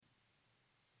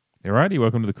Alrighty,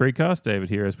 welcome to the Creekcast. David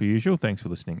here as per usual. Thanks for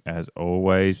listening as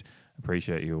always.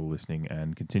 Appreciate you all listening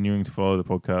and continuing to follow the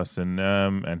podcast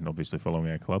and obviously following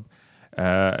our club.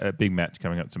 A big match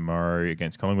coming up tomorrow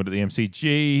against Collingwood at the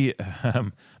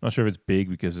MCG. Not sure if it's big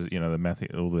because the math,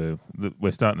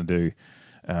 we're starting to do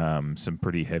some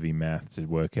pretty heavy math to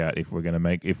work out if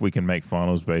we can make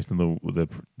finals based on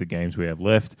the games we have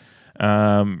left.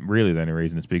 Really, the only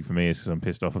reason it's big for me is because I'm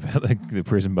pissed off about the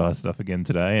prison bar stuff again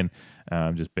today,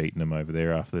 and just beating them over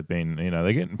there after they've been,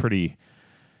 they're getting pretty.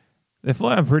 They're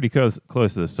flying pretty close to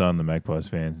the sun, the Magpies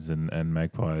fans and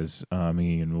Magpies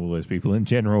Army and all those people in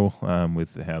general,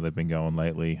 with how they've been going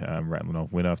lately, rattling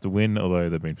off win after win, although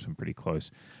there have been some pretty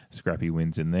close, scrappy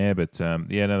wins in there. But,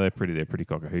 they're pretty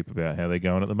cock a hoop about how they're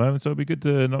going at the moment, so it'll be good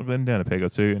to knock them down a peg or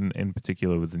two, and in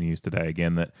particular with the news today,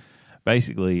 again, that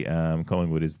basically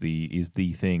Collingwood is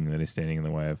the thing that is standing in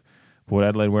the way of Port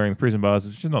Adelaide wearing the prison bars.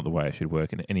 It's just not the way it should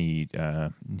work in any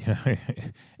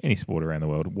any sport around the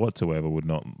world whatsoever. Would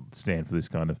not stand for this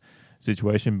kind of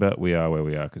situation, but we are where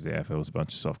we are because the AFL is a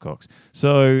bunch of soft cocks.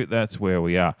 So that's where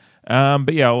we are.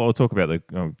 But yeah, I'll talk about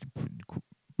I'll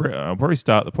probably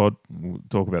start the pod. We'll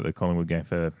talk about the Collingwood game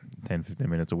for 10, 15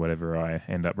 minutes or whatever I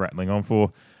end up rattling on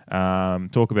for.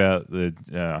 Talk about I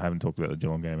haven't talked about the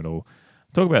Geelong game at all.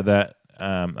 Talk about that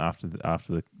after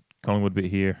the Collingwood bit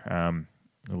here.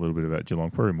 A little bit about Geelong,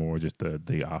 probably more just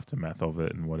the aftermath of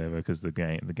it and whatever, because the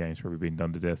game's probably been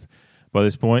done to death by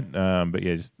this point. But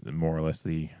yeah, just more or less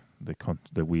the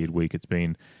weird week it's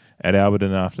been at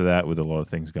Alberton after that, with a lot of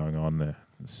things going on, the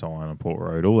sign on Port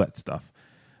Road, all that stuff.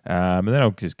 And then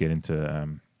I'll just get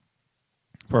into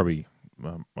probably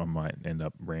I might end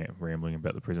up rambling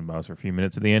about the prison bars for a few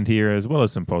minutes at the end here, as well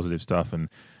as some positive stuff and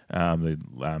the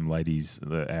ladies,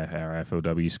 our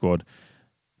AFLW squad.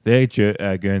 Their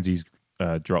Guernseys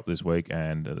dropped this week,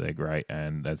 and they're great,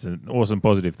 and that's an awesome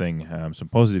positive thing. Some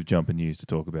positive jumper news to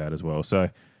talk about as well. So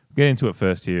we'll get into it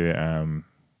first here.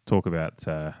 Talk about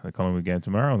the Collingwood game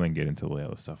tomorrow, and then get into all the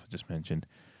other stuff I just mentioned.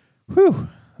 Whew,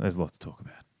 there's a lot to talk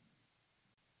about.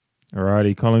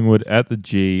 Alrighty, Collingwood at the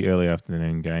G, early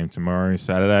afternoon game tomorrow,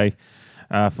 Saturday,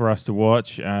 for us to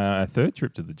watch. Our third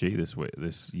trip to the G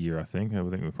this year, I think.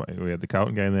 We had the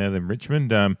Carlton game there, then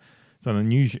Richmond. It's an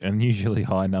unusually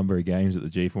high number of games at the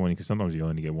G for one, because sometimes you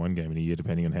only get one game in a year,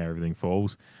 depending on how everything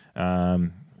falls.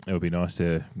 It would be nice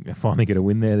to finally get a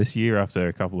win there this year after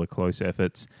a couple of close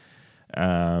efforts,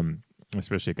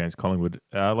 especially against Collingwood.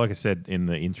 Like I said in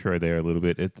the intro there a little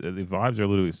bit, the vibes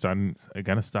are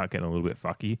going to start getting a little bit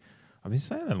fucky. I've been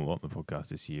saying that a lot in the podcast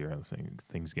this year. I was saying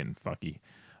things getting fucky.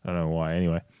 I don't know why.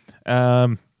 Anyway,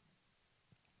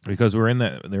 because they're in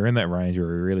that range where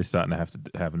we're really starting to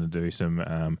having to do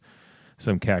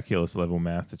some calculus level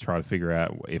math to try to figure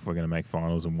out if we're going to make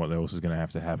finals and what else is going to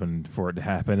have to happen for it to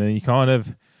happen. And you kind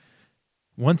of,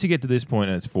 once you get to this point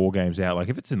and it's 4 games out, like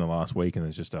if it's in the last week and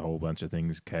there's just a whole bunch of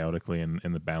things chaotically in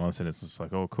the balance, and it's just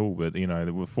like, oh, cool. But,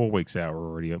 we're 4 weeks out, we're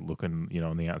already looking,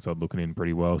 on the outside looking in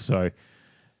pretty well. So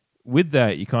with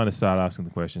that, you kind of start asking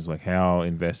the questions like, how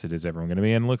invested is everyone going to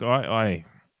be? And look,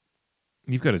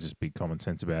 you've got to just be common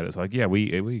sense about it. It's like, yeah,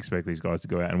 we expect these guys to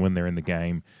go out, and when they're in the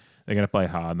game, they're going to play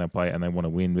hard and they want to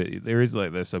win. But there is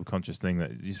like the subconscious thing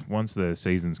that just once the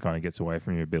seasons kind of gets away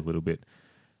from you a little bit,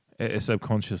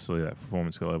 subconsciously that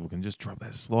performance level can just drop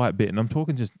that slight bit. And I'm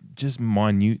talking just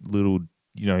minute little,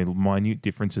 minute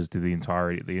differences to the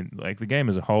entirety. The game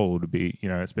as a whole would be,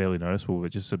 it's barely noticeable,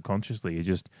 but just subconsciously,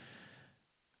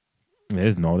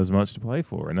 there's not as much to play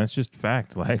for, and that's just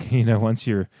fact. Once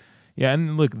you're. Yeah,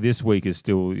 and look, this week is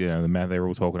still, the math. They're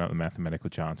all talking about the mathematical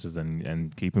chances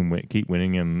and keep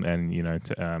winning and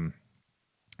to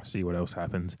see what else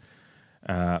happens.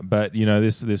 But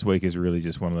this week is really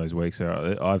just one of those weeks.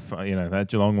 So I've that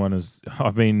Geelong one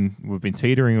we've been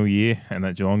teetering all year, and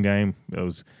that Geelong game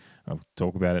I'll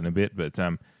talk about it in a bit, but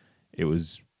it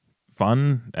was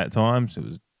fun at times. It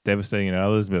was devastating at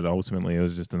others, but ultimately it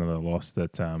was just another loss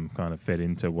that kind of fed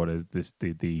into what is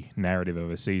the narrative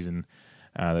of a season.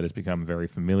 That has become very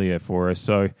familiar for us.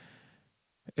 So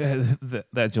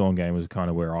that Geelong game was kind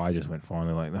of where I just went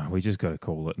finally like, no, we just got to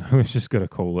call it. We've just got to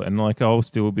call it. And I'll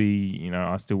still be,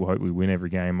 I still hope we win every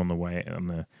game on the way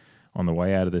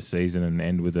out of this season and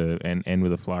end with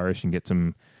a flourish and get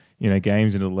some,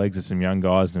 games into the legs of some young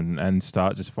guys and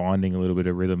start just finding a little bit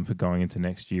of rhythm for going into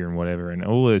next year and whatever and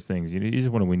all those things. You just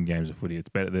want to win games of footy. It's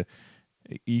better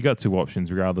you got 2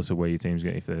 options regardless of where your team's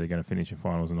going, if they're going to finish in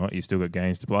finals or not. You still got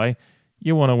games to play.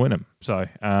 You want to win them. So,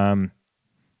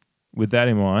 with that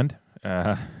in mind,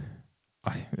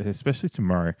 especially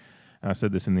tomorrow, I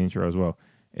said this in the intro as well,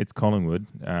 it's Collingwood.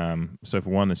 So, for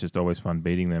one, it's just always fun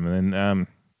beating them. And then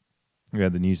we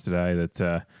had the news today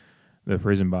that the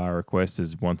prison bar request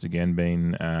has once again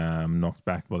been knocked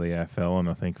back by the AFL, and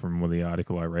I think from the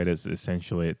article I read,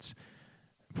 it's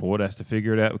Port has to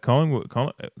figure it out with Collingwood,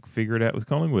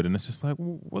 and it's just like,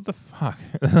 what the fuck?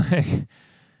 Like,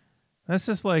 that's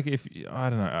just like, if I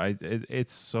don't know,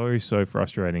 it's so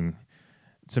frustrating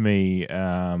to me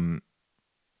that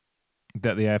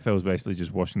the AFL is basically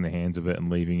just washing their hands of it and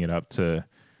leaving it up to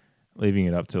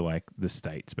like the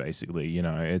states, basically.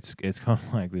 It's kind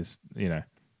of like this,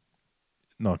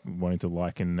 not wanting to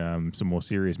liken some more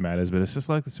serious matters, but it's just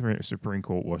like the Supreme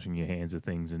Court washing your hands of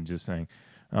things and just saying,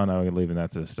 oh no, we're leaving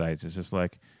that to the states. It's just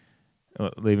like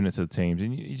leaving it to the teams,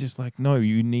 and you're just like, no,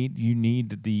 you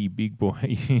need the big boy,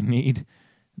 you need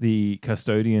the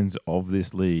custodians of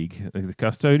this league, the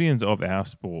custodians of our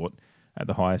sport at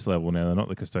the highest level. Now, they're not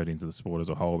the custodians of the sport as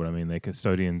a whole, but I mean, they're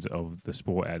custodians of the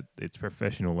sport at its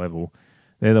professional level.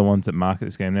 They're the ones that market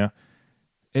this game. Now,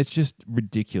 it's just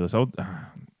ridiculous.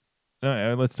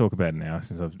 Let's talk about it now,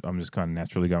 since I'm just kind of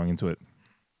naturally going into it.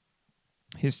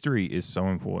 History is so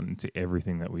important to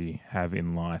everything that we have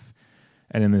in life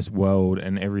and in this world,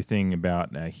 and everything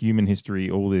about human history,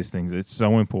 all these things. It's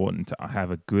so important to have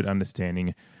a good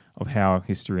understanding of how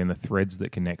history and the threads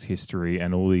that connect history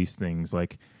and all these things.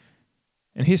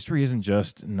 And history isn't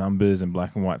just numbers and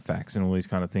black and white facts and all these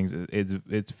kind of things.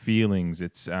 It's feelings.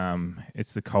 It's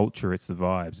the culture. It's the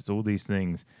vibes. It's all these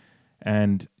things.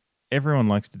 And everyone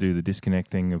likes to do the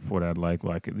disconnect thing of Port Adelaide.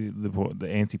 Like the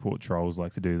anti-Port trolls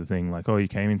like to do the thing like, oh, you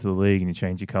came into the league and you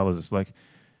changed your colours. It's like,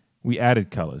 we added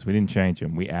colours. We didn't change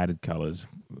them. We added colours.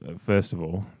 First of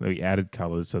all, we added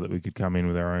colours so that we could come in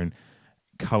with our own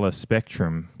colour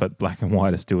spectrum, but black and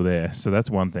white are still there. So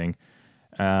that's one thing.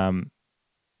 And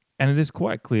it is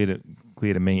quite clear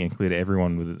to me and clear to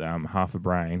everyone with half a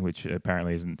brain, which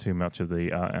apparently isn't too much of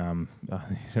the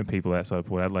people outside of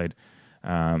Port Adelaide,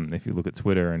 if you look at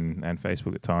Twitter and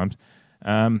Facebook at times.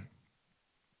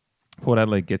 Port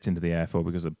Adelaide gets into the AFL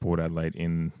because of Port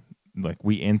Adelaide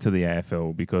we enter the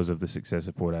AFL because of the success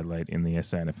of Port Adelaide in the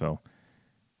SANFL.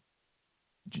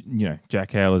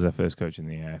 Jack Hale is our first coach in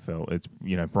the AFL. It's,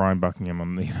 Brian Buckingham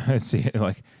on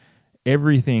the,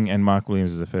 everything, and Mark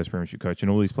Williams is the first premiership coach, and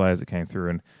all these players that came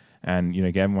through, and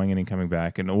Gavin Wangan coming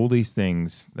back, and all these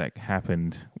things that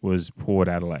happened was Port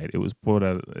Adelaide. It was Port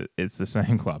Adelaide. It's the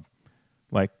same club.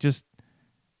 Just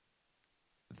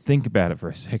think about it for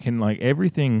a second.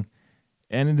 Everything,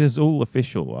 and it is all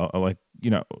official.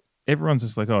 Everyone's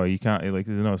just like, oh, you can't, no,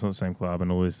 it's not the same club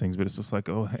and all these things, but it's just like,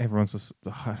 oh, everyone's just,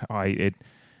 it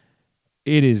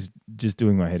is just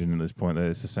doing my head in at this point that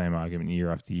it's the same argument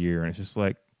year after year, and it's just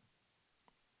like,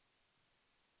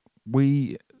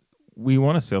 we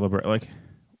want to celebrate,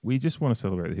 we just want to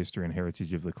celebrate the history and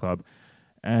heritage of the club,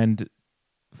 and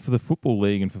for the Football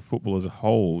League and for football as a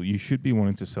whole, you should be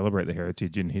wanting to celebrate the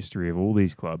heritage and history of all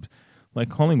these clubs. Like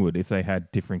Collingwood, if they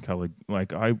had different coloured,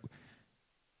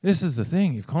 this is the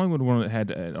thing. If Collingwood had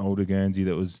an older Guernsey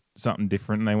that was something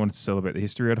different and they wanted to celebrate the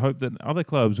history, I'd hope that other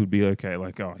clubs would be okay.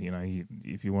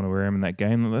 If you want to wear them in that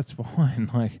game, that's fine.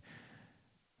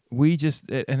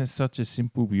 And it's such a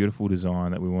simple, beautiful design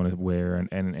that we want to wear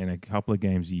and a couple of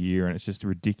games a year, and it's just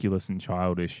ridiculous and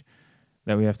childish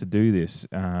that we have to do this.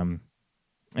 And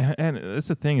that's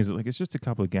the thing, is it's just a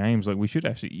couple of games. You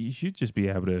should just be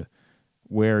able to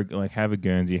wear, have a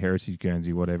Guernsey, a heritage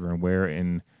Guernsey, whatever, and wear it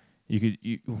in.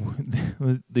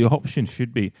 The option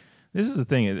should be. This is the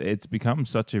thing. It's become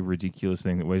such a ridiculous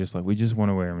thing that we're just we just want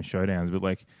to wear them in showdowns.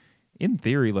 But in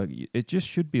theory, it just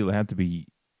should be allowed to be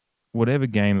whatever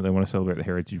game that they want to celebrate the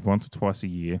heritage once or twice a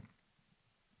year.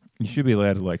 You should be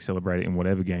allowed to celebrate it in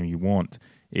whatever game you want,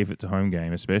 if it's a home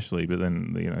game, especially. But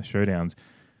then showdowns.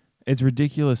 It's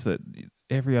ridiculous that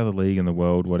every other league in the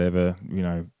world, whatever,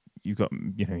 you've got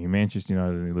your Manchester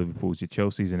United and your Liverpools, your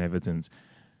Chelseas and Evertons.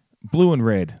 Blue and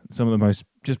red, some of the most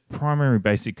just primary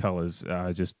basic colours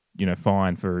are just,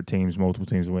 fine for multiple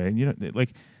teams to wear.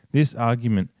 This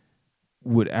argument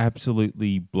would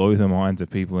absolutely blow the minds of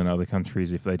people in other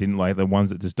countries if they didn't, the ones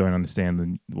that just don't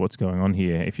understand what's going on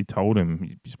here. If you told them,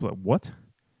 you'd just be like, what?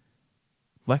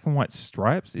 Black and white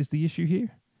stripes is the issue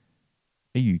here?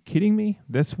 Are you kidding me?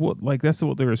 That's what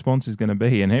the response is going to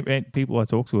be. And people I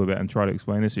talk to about and try to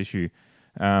explain this issue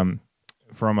from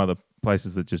other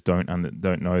places that just don't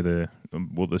know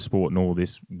the sport nor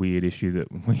this weird issue that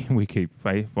we keep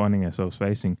finding ourselves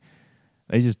facing.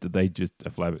 They just are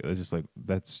flabbergasted. They're just like,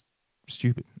 that's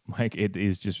stupid. It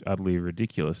is just utterly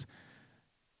ridiculous.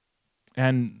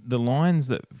 And the lines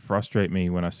that frustrate me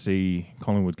when I see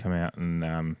Collingwood come out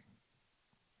and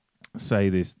say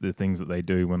the things that they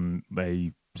do when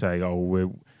they say, oh,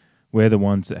 we're the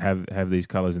ones that have these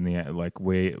colours in the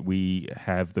we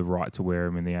have the right to wear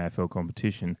them in the AFL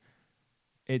competition.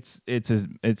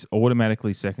 it's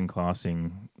automatically second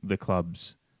classing the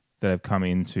clubs that have come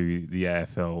into the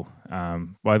AFL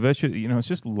by virtue. It's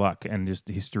just luck and just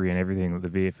history and everything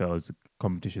that the VFL is the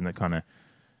competition that kind of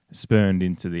spurned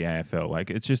into the AFL. Like,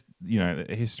 it's just,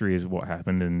 history is what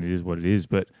happened and it is what it is.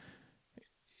 But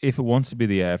if it wants to be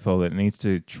the AFL,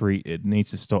 it needs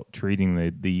to stop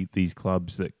treating these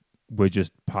clubs that were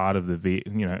just part of the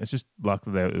it's just luck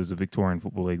that it was the Victorian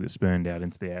Football League that spurned out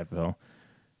into the AFL.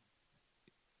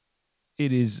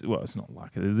 It is, well, it's not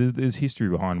luck. There's history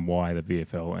behind why the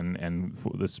VFL and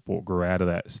the sport grew out of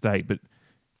that state. But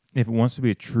if it wants to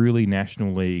be a truly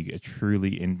national league,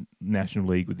 national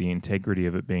league with the integrity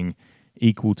of it being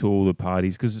equal to all the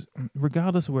parties, because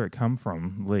regardless of where it come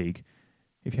from, league,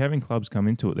 if you're having clubs come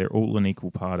into it, they're all an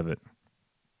equal part of it.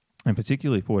 And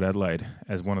particularly Port Adelaide,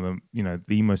 as one of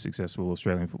the most successful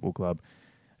Australian football club,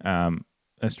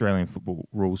 Australian football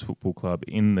rules football club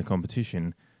in the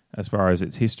competition, as far as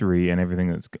its history and everything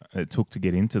it took to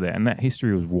get into that. And that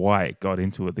history was why it got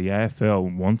into it. The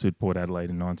AFL wanted Port Adelaide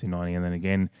in 1990 and then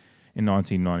again in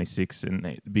 1996,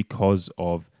 and because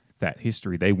of that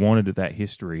history. They wanted that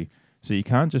history. So you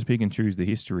can't just pick and choose the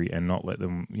history and not let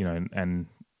them,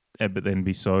 but then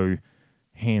be so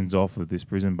hands-off of this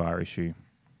prison bar issue.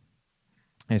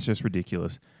 It's just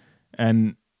ridiculous.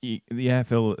 And the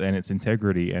AFL and its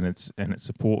integrity and its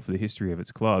support for the history of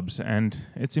its clubs, and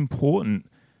it's important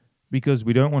because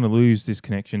we don't want to lose this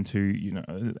connection to,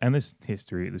 and this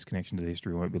connection to the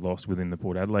history won't be lost within the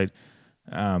Port Adelaide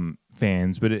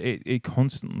fans, but it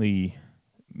constantly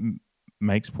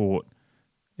makes Port.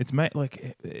 It's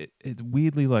it's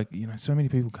weirdly so many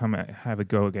people come out, have a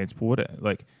go against Port,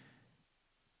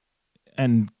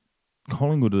 and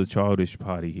Collingwood are the childish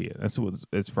party here. That's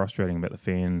what's frustrating about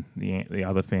the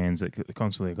other fans that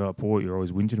constantly go, Port, you're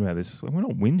always whinging about this. It's like, we're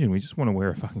not whinging, we just want to wear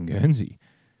a fucking Guernsey.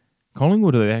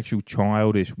 Collingwood are the actual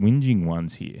childish, whinging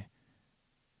ones here.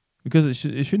 Because it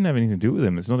shouldn't have anything to do with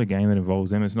them. It's not a game that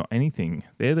involves them. It's not anything.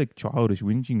 They're the childish,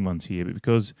 whinging ones here. But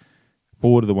because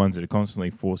Port are the ones that are constantly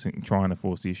trying to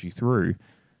force the issue through,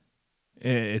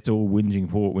 it's all whinging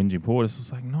Port. It's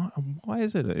just like, no, why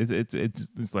is it?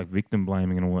 It's like victim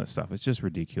blaming and all that stuff. It's just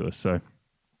ridiculous. So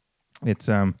it's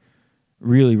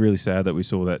really, really sad that we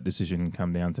saw that decision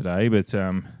come down today. But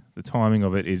the timing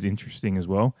of it is interesting as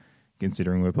well,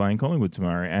 considering we're playing Collingwood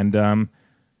tomorrow. And,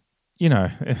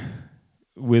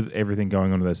 with everything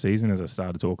going on in their season, as I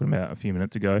started talking about a few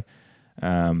minutes ago,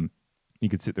 you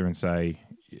could sit there and say,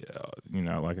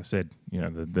 like I said,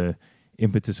 the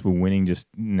impetus for winning just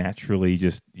naturally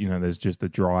there's just a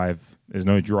drive. There's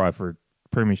no drive for a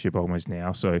premiership almost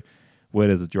now. So where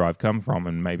does the drive come from?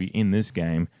 And maybe in this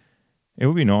game, it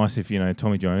would be nice if,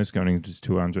 Tommy Jonas going into his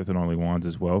 200th and Ollie Wines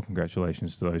as well.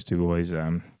 Congratulations to those two boys,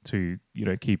 two,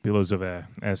 key pillars of our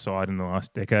side in the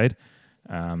last decade,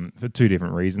 for two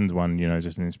different reasons. One,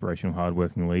 just an inspirational,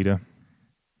 hardworking leader,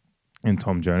 and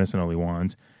Tom Jonas and Ollie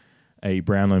Wines, a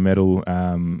Brownlow medal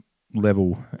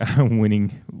level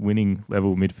winning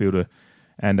level midfielder,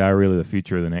 and are really the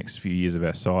future of the next few years of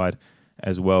our side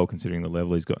as well, considering the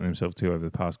level he's gotten himself to over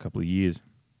the past couple of years.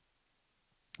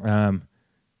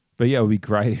 But yeah, it would be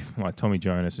great if, like, Tommy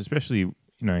Jonas, especially,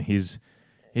 his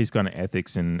kind of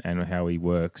ethics and how he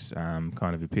works,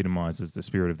 kind of epitomises the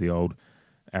spirit of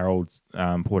our old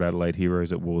Port Adelaide heroes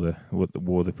that wore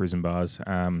the prison bars.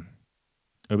 It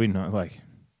would be nice,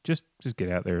 just get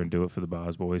out there and do it for the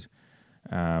bars, boys.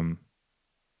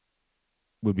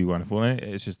 Would be wonderful. And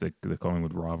it's just the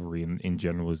Collingwood rivalry in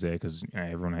general is there because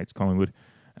everyone hates Collingwood,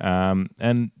 and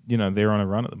they're on a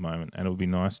run at the moment, and it would be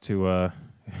nice to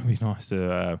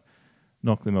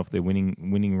knock them off their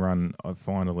winning run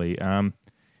finally.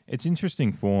 It's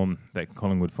interesting form that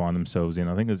Collingwood find themselves in.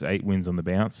 I think there's 8 wins on the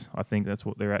bounce. I think that's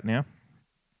what they're at now.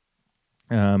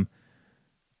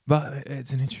 But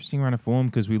it's an interesting run of form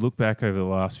because we look back over the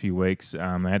last few weeks. They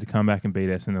had to come back and beat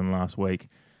Essendon last week.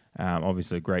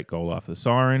 Obviously, a great goal after the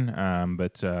siren,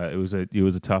 but it was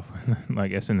a tough one.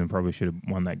 Like, Essendon probably should have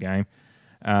won that game.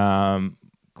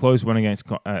 Close one against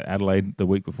Adelaide the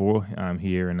week before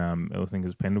here, and I think it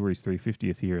was Pendlebury's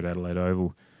 350th here at Adelaide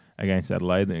Oval against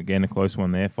Adelaide. Again, a close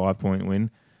one there, 5-point win.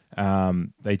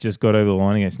 They just got over the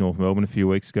line against North Melbourne a few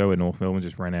weeks ago, where North Melbourne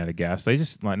just ran out of gas. They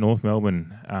just, like North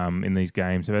Melbourne, in these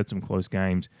games, they've had some close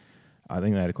games. I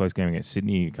think they had a close game against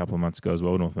Sydney a couple of months ago as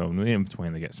well, North Melbourne. In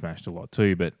between, they get smashed a lot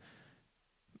too. But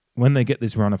when they get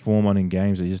this run of form on in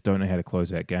games, they just don't know how to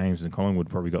close out games. And Collingwood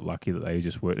probably got lucky that they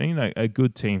just weren't. And, a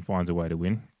good team finds a way to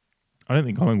win. I don't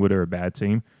think Collingwood are a bad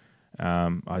team.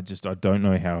 I don't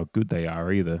know how good they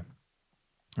are either.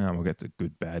 We'll get to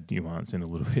good, bad nuance in a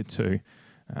little bit too.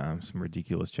 Some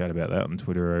ridiculous chat about that on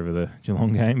Twitter over the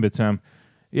Geelong game. But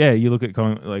yeah, you look at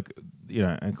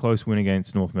a close win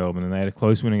against North Melbourne, and they had a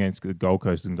close win against the Gold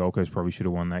Coast, and Gold Coast probably should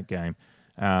have won that game.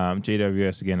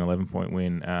 GWS again, 11-point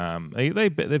win.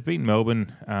 They've beaten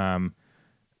Melbourne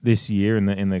this year in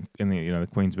the the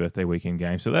Queen's birthday weekend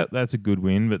game, so that's a good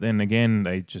win. But then again,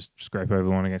 they just scrape over the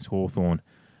line against Hawthorn.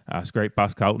 Scrape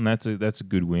past Carlton. That's a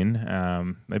good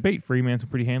win. They beat Fremantle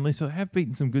pretty handily, so they have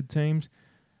beaten some good teams.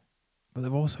 But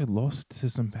they've also lost to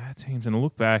some bad teams. And I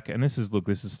look back, and this is the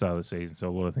start of the season, so a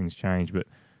lot of things change. But,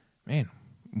 man,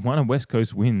 one of West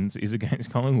Coast wins is against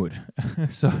Collingwood.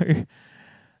 So,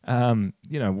 what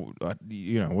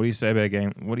do you say about a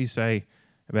game? What do you say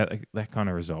about that kind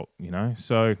of result,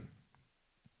 So,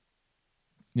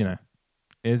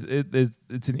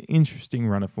 it's an interesting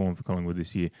run of form for Collingwood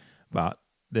this year. But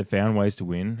they've found ways to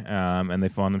win, and they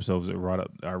find themselves right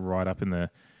up in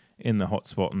the hot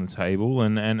spot on the table,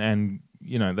 and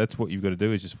that's what you've got to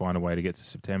do is just find a way to get to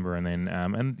September, and then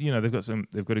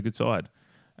they've got a good side,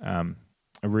 a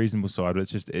reasonable side.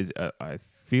 But I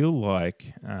feel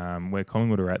like where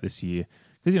Collingwood are at this year,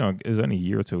 because it was only a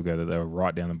year or two ago that they were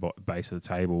right down the base of the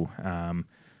table.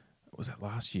 What was that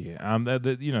last year?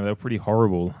 They were pretty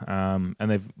horrible, and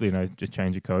they've just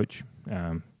changed a coach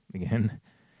again.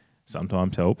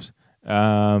 Sometimes helps.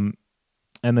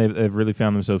 And they've really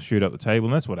found themselves shoot up the table,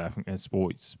 and that's what happens in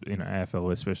sports,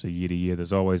 AFL, especially year to year.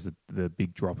 There's always the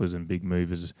big droppers and big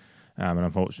movers, and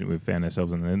unfortunately we've found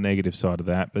ourselves on the negative side of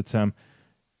that. But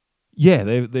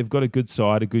they've got a good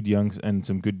side, a good young, and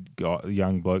some good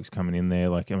young blokes coming in there.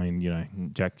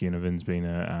 Jack Ginnivan's been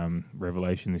a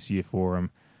revelation this year for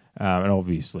them, and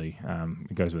obviously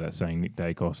it goes without saying Nick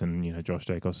Dacos and Josh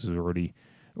Dacos is already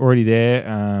there,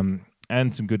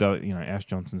 and some good other, Ash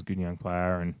Johnson's a good young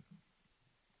player, and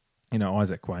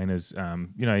Isaac Quain is,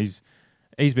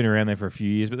 he's been around there for a few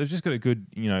years, but they've just got a good,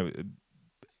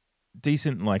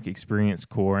 decent, experienced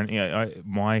core. And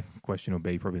my question will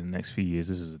be probably in the next few years,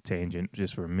 this is a tangent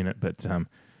just for a minute, but,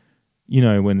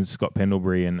 when Scott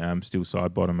Pendlebury and Steele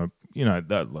Sidebottom are,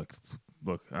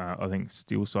 I think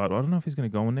Steele Side, I don't know if he's going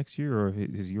to go on next year or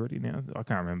is he already now? I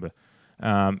can't remember.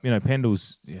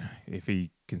 Pendle's, if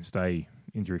he can stay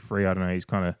injury-free, I don't know,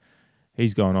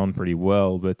 he's gone on pretty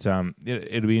well, but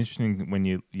it'll be interesting when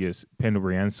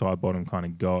Pendlebury and Sidebottom kind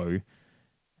of go,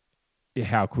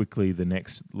 how quickly the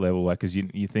next level, because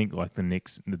you think the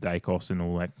Knicks, the Dacos and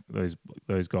all that, those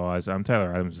guys.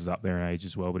 Taylor Adams is up there in age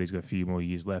as well, but he's got a few more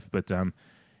years left. But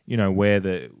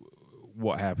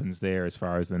what happens there as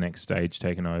far as the next stage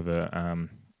taking over,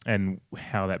 and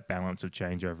how that balance of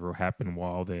changeover will happen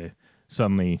while they're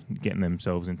suddenly getting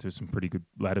themselves into some pretty good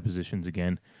ladder positions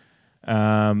again.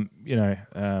 Players.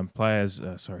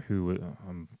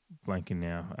 I'm blanking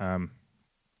now.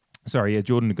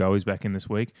 Jordan Ngo is back in this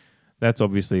week. That's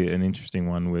obviously an interesting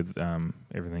one with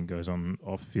everything goes on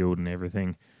off field and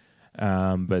everything.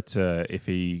 But if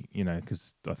he,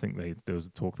 because I think there was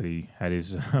a talk that he had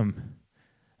his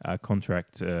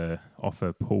contract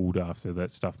offer pulled after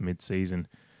that stuff mid-season.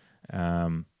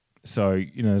 So,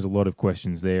 there's a lot of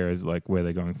questions there as where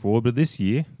they're going forward. But this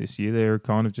year they're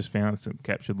kind of just found some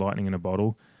captured lightning in a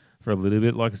bottle for a little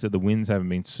bit. Like I said, the wins haven't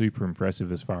been super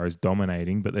impressive as far as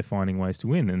dominating, but they're finding ways to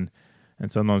win.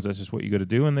 And sometimes that's just what you got to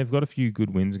do. And they've got a few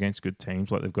good wins against good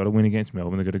teams. They've got to win against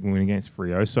Melbourne. They've got to win against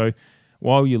Freo. So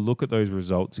while you look at those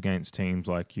results against teams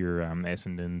like your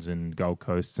Essendons and Gold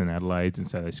Coasts and Adelaides and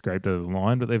say they scraped over the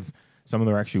line, but some of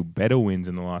their actual better wins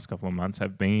in the last couple of months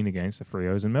have been against the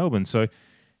Freos and Melbourne. So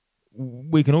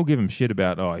we can all give them shit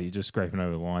about, you're just scraping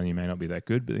over the line, you may not be that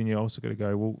good, but then you also got to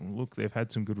go, well, look, they've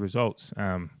had some good results.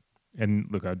 And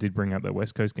look, I did bring up that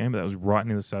West Coast game, but that was right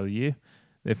near the start of the year.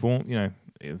 Therefore,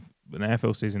 if an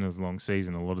AFL season is a long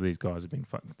season, a lot of these guys have been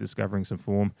discovering some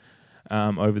form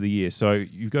over the year. So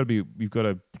you've got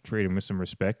to treat them with some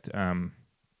respect,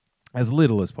 as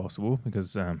little as possible,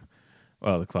 because the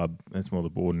club, it's more the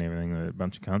board and everything, they're a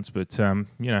bunch of cunts, but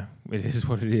it is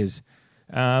what it is.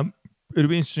 It'll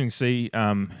be interesting to see,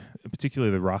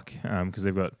 particularly the ruck, because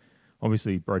they've got,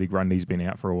 obviously, Brodie Grundy's been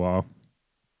out for a while.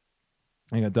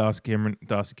 They got Darcy Cameron,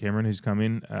 who's come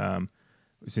in.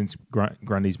 Since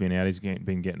Grundy's been out, he's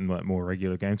been getting more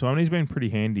regular game time, and he's been pretty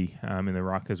handy in the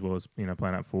ruck as well as playing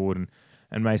up forward.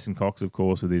 And Mason Cox, of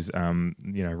course, with his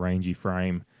rangy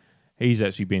frame, he's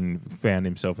actually found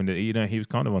himself into he was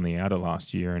kind of on the outer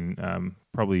last year, and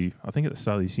probably I think at the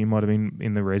start of this year might have been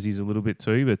in the resis a little bit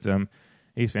too, but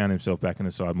he's found himself back in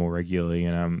the side more regularly,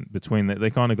 and between that, they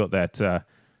kind of got that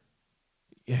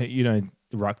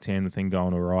the ruck tandem thing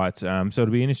going all right. So it'll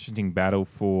be an interesting battle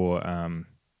for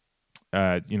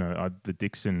the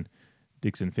Dixon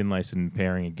Finlayson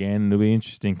pairing again. It'll be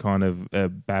interesting kind of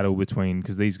battle between,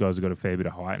 because these guys have got a fair bit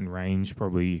of height and range,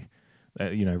 probably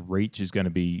Reach is going to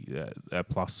be a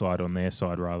plus side on their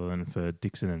side rather than for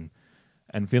Dixon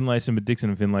and Finlayson. But Dixon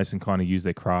and Finlayson kind of use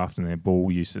their craft and their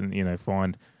ball use and,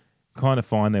 find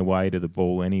their way to the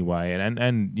ball anyway.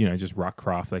 And just ruck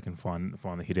craft, they can find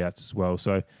the hit-outs as well.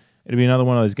 So it'll be another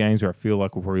one of those games where I feel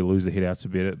like we'll probably lose the hit-outs a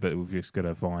bit, but we've just got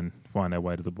to find our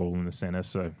way to the ball in the centre.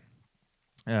 So,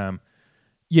 their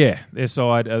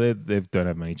side, they don't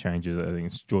have many changes. I think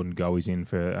it's Jordan Goey's in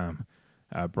for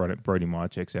Brody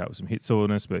Mychek's out with some hit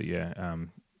soreness, but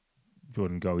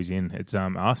Jordan Goey's in. It's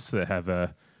us that have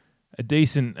a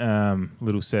decent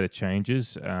little set of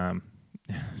changes.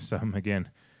 Some again,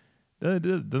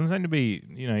 it doesn't seem to be.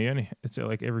 It's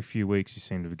like every few weeks you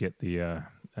seem to get the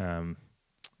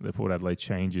Port Adelaide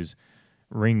changes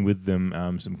ring with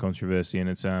them some controversy, and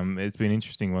it's been an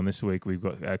interesting one this week. We've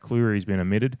got Cleary's been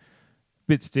omitted.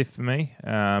 Bit stiff for me.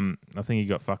 I think he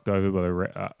got fucked over by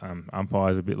the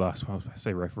umpires a bit last. Well, I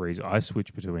say referees. I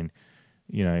switch between,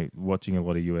 watching a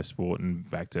lot of US sport and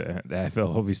back to the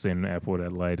AFL, obviously, in Port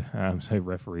Adelaide. So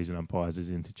referees and umpires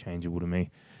is interchangeable to me,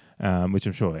 which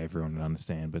I'm sure everyone would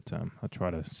understand. But I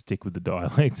try to stick with the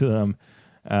dialect that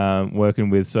I'm working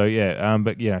with. So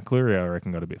Cleary, I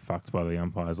reckon, got a bit fucked by the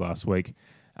umpires last week.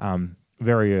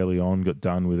 Very early on, got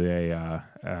done with a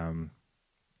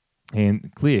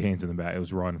clear hands in the back. It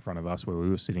was right in front of us where we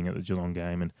were sitting at the Geelong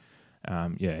game,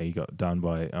 and he got done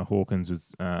by Hawkins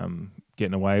with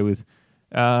getting away with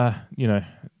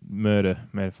murder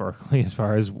metaphorically as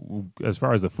far as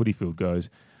the footy field goes.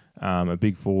 A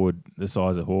big forward the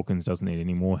size of Hawkins doesn't need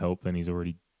any more help than he's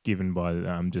already given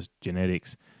by just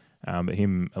genetics. But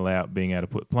him being able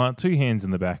to plant two hands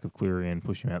in the back of Cleary and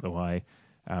push him out the way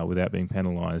without being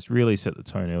penalised really set the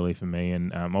tone early for me.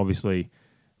 And obviously,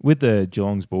 with the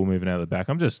Geelong's ball moving out of the back,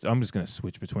 I'm just going to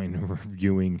switch between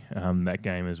reviewing that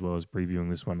game as well as previewing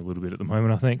this one a little bit at the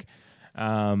moment, I think.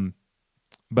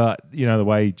 But the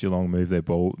way Geelong move the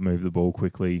ball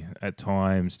quickly at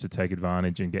times to take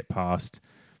advantage and get past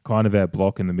kind of our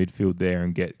block in the midfield there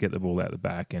and get the ball out the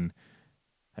back and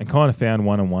kind of found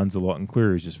one-on-ones a lot, and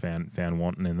Cleary's just found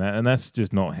wanting in that, and that's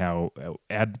just not how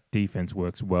our defense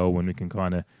works well when we can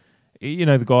kind of.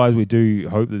 The guys, we do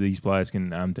hope that these players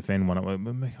can defend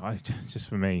one. Just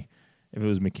for me, if it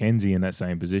was McKenzie in that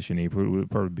same position, he would have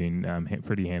probably been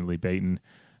pretty handily beaten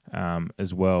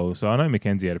as well. So I know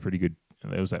McKenzie had a pretty good.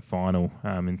 There was that final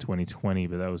in 2020,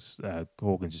 but that was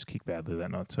Hawkins just kicked badly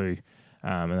that night too,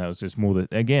 and that was just more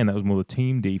the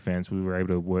team defense. We were able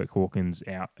to work Hawkins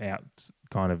out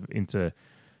kind of into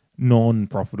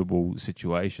non-profitable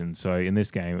situations. So in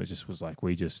this game, it just was like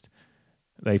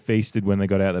they feasted when they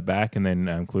got out the back, and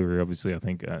then Cleary obviously I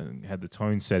think had the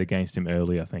tone set against him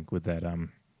early. I think with that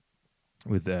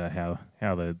how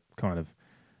the kind of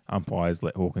umpires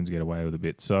let Hawkins get away with a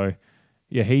bit. So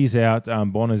he's out.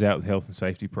 Bonner's out with health and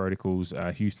safety protocols.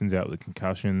 Houston's out with a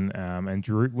concussion, and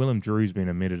Willem Drew's been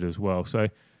omitted as well. So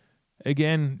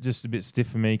again, just a bit stiff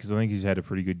for me because I think he's had a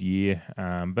pretty good year.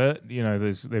 But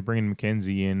they're bringing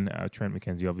McKenzie in. Trent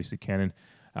McKenzie, obviously Cannon.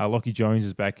 Lockie Jones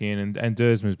is back in and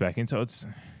Dersman's back in. So it's,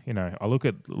 I look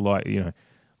at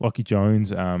Lockie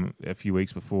Jones a few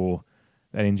weeks before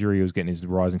that injury, he was getting his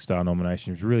Rising Star nomination.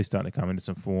 He was really starting to come into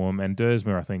some form. And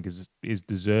Dersma, I think, is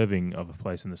deserving of a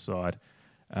place in the side.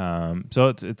 So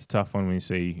it's a tough one when you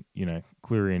see,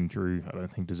 Cleary and Drew, I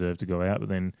don't think deserve to go out. But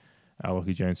then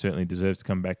Lockie Jones certainly deserves to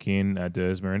come back in.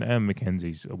 Dersma and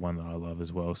Mackenzie's one that I love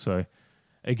as well. So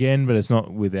again, but it's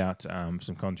not without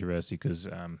some controversy because...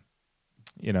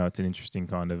 it's an interesting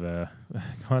kind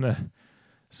of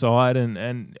side,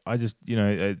 and I just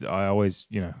I always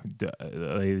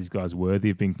are these guys worthy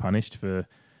of being punished for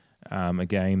a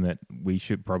game that we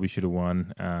probably should have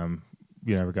won,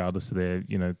 regardless of their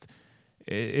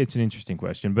it's an interesting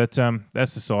question, but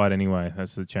that's the side anyway.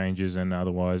 That's the changes, and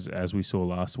otherwise, as we saw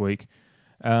last week,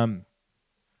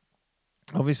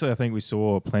 obviously I think we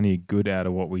saw plenty of good out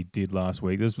of what we did last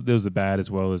week. There was the bad as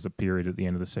well as the period at the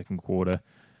end of the second quarter.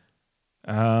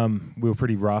 We were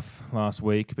pretty rough last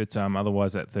week, but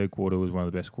otherwise that third quarter was one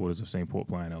of the best quarters I've seen Port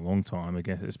play in a long time,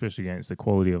 especially against the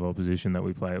quality of opposition that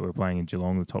we play. We're playing in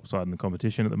Geelong, the top side in the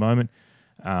competition at the moment.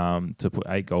 To put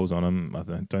 8 goals on them, I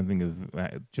don't think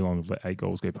Geelong have let 8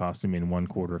 goals go past them in one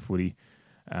quarter of footy.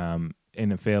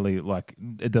 In a fairly,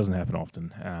 it doesn't happen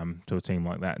often to a team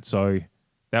like that. So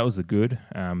that was the good,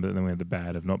 but then we had the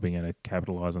bad of not being able to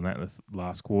capitalise on that in the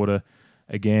last quarter.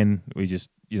 Again, we just,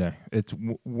 it's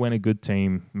when a good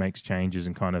team makes changes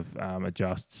and kind of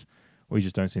adjusts, we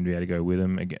just don't seem to be able to go with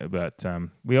them. But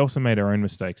we also made our own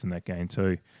mistakes in that game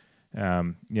too.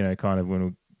 Kind of when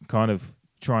we're kind of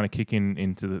trying to kick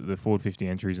into the forward 50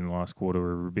 entries in the last quarter, we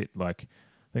were a bit like,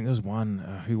 I think there was one,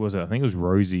 who was it? I think it was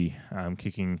Rosie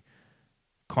kicking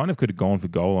kind of could have gone for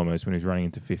goal almost when he was running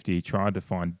into 50. He tried to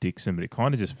find Dixon, but it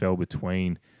kind of just fell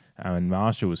between. And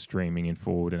Marshall was streaming in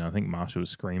forward, and I think Marshall was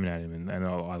screaming at him. And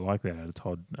I like that out of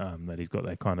Todd, that he's got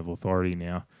that kind of authority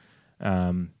now.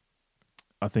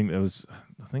 I think I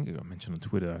mentioned on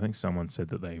Twitter, I think someone said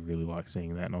that they really like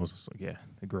seeing that, and I was just like, yeah,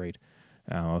 agreed.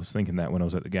 I was thinking that when I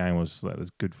was at the game, that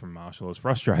was good from Marshall. I was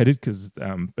frustrated because,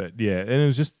 but yeah, and it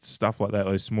was just stuff like that,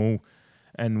 those small.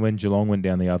 And when Geelong went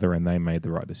down the other end, they made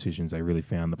the right decisions. They really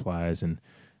found the players and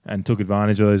took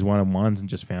advantage of those 1-on-1s and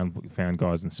just found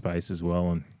guys in space as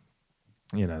well. And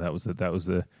that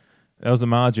was the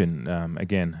margin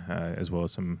again, as well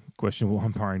as some questionable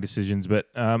umpiring decisions. But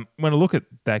when I look at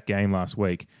that game last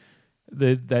week,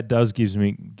 that does give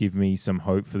me some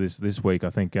hope for this week. I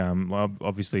think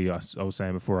obviously I was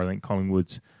saying before, I think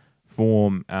Collingwood's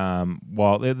form,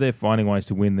 while they're finding ways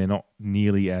to win, they're not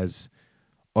nearly as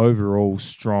overall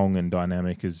strong and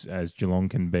dynamic as Geelong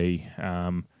can be.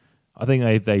 I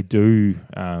think they do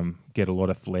get a lot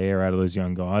of flair out of those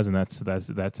young guys, and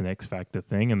that's an X factor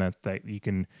thing, and that you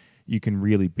can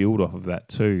really build off of that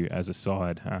too as a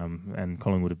side. And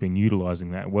Collingwood have been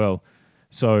utilising that well.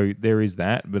 So there is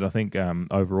that, but I think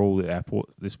overall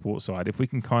this Port side, if we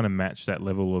can kind of match that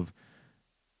level of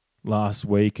last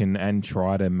week and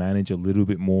try to manage a little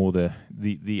bit more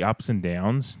the ups and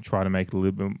downs, try to make it a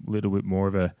little bit more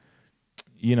of a,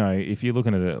 if you're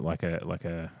looking at it like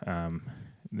a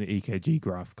the EKG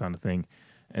graph kind of thing,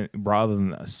 and rather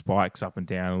than spikes up and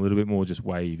down, a little bit more just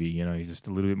wavy, just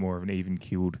a little bit more of an even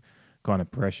keeled kind of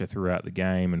pressure throughout the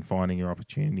game and finding your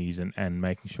opportunities and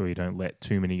making sure you don't let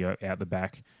too many go out the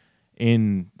back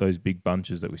in those big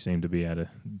bunches that we seem to be able to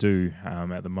do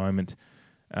at the moment.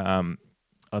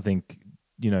 I think,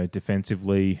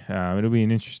 defensively, it'll be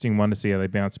an interesting one to see how they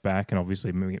bounce back. And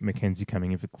obviously, Mackenzie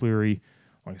coming in for Cleary.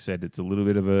 Like I said, it's a little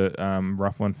bit of a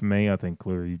rough one for me. I think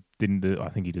Cleary I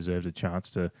think he deserved a chance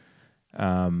to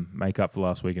make up for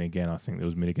last week. And again, I think there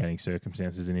was mitigating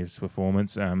circumstances in his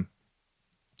performance.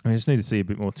 I just need to see a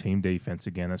bit more team defense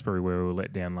again. That's probably where we were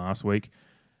let down last week.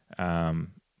 A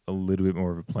little bit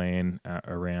more of a plan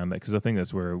around that, because I think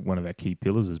that's where one of our key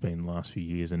pillars has been the last few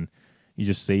years. And you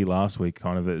just see last week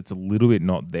kind of it's a little bit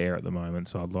not there at the moment.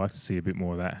 So I'd like to see a bit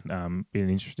more of that. Be an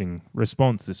interesting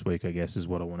response this week, I guess, is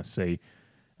what I want to see.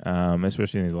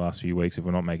 Especially in these last few weeks, if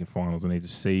we're not making finals, I need to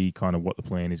see kind of what the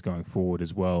plan is going forward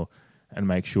as well, and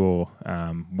make sure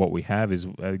what we have is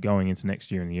going into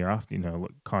next year and the year after,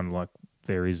 kind of like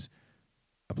there is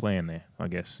a plan there, I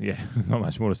guess. Yeah, not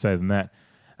much more to say than that.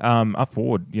 Up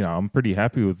forward, I'm pretty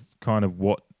happy with kind of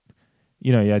what,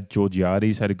 you had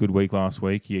Georgiades had a good week last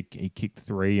week. He kicked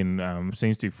 3 and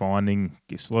seems to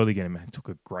be slowly getting, took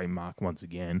a great mark once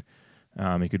again.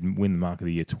 He could win the mark of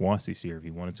the year twice this year if he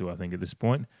wanted to, I think, at this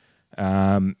point.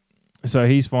 So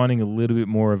he's finding a little bit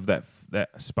more of that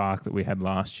spark that we had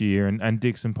last year. And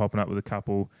Dixon popping up with a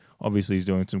couple. Obviously, he's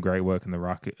doing some great work in the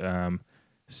ruck.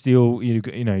 Still,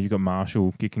 you've got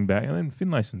Marshall kicking back. And then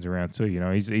Finlayson's around too.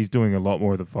 He's doing a lot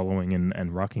more of the following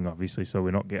and rucking, obviously. So we're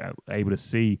not able to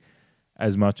see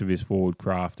as much of his forward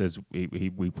craft as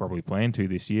we probably planned to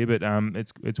this year. But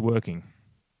it's working.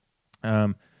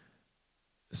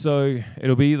 So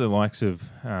it'll be the likes of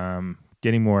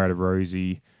getting more out of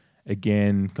Rosie,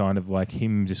 again, kind of like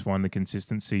him just finding the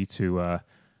consistency to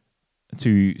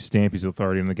stamp his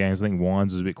authority in the games. I think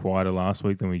Wines was a bit quieter last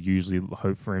week than we usually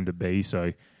hope for him to be,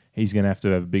 so he's going to have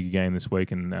a bigger game this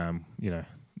week. And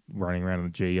running around on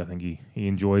the G, I think he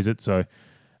enjoys it. So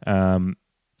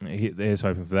there's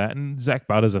hoping for that. And Zach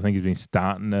Butters, I think, has been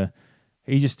starting to.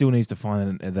 He just still needs to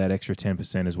find that extra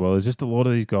 10% as well. There's just a lot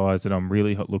of these guys that I'm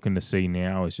really looking to see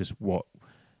now is just what,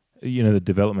 the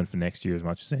development for next year as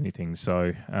much as anything.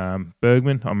 So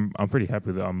Bergman, I'm pretty happy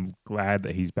with it. I'm glad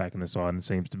that he's back in the side and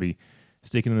seems to be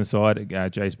sticking in the side.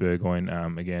 Jace Burgoyne,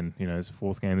 again, his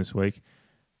 4th game this week.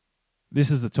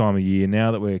 This is the time of year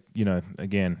now that we're,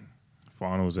 again,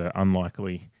 finals are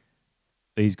unlikely.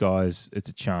 These guys, it's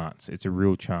a chance. It's a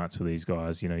real chance for these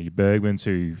guys. Your Bergmans,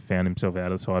 who found himself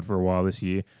out of the side for a while this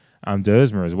year.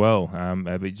 Dersma as well.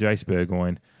 But Jace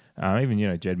Burgoyne, even,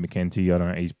 Jed McKenty, I don't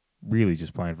know, he's really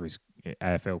just playing for his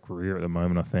AFL career at the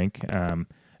moment, I think.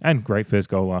 And great first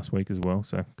goal last week as well,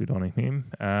 so good on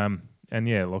him. And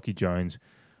yeah, Lockie Jones,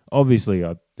 obviously,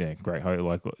 great hope.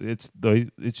 Like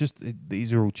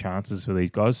these are all chances for these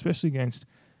guys, especially against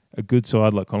a good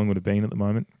side like Collingwood have been at the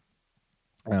moment.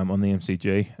 On the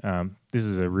MCG. This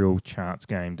is a real chance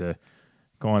game to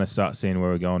kind of start seeing where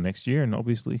we're going next year, and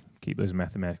obviously keep those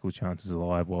mathematical chances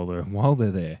alive while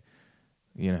they're there.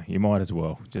 You might as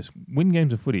well just win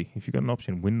games of footy. If you've got an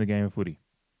option, win the game of footy.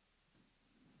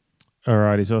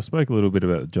 Alrighty, so I spoke a little bit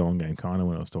about the Geelong game kind of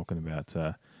when I was talking about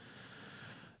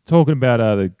talking about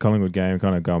the Collingwood game,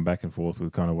 kind of going back and forth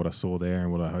with kind of what I saw there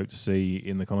and what I hope to see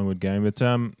in the Collingwood game. But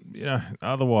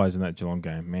otherwise in that Geelong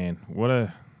game, man,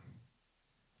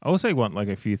 I will say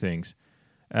a few things.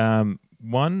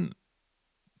 One,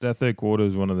 that third quarter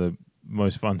was one of the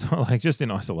most fun time, just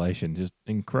in isolation, just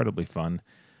incredibly fun.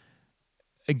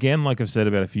 Again, like I've said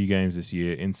about a few games this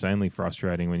year, insanely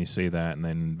frustrating when you see that, and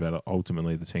then but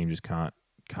ultimately the team just can't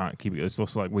keep it. It's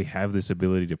also like we have this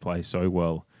ability to play so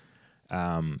well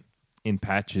in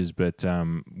patches, but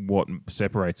what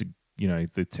separates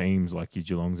the teams like your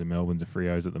Geelongs and Melbournes and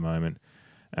Frios at the moment,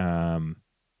 and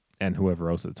whoever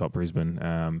else at the top,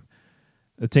 Brisbane.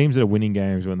 The teams that are winning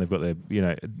games when they've got their,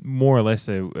 more or less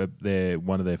they're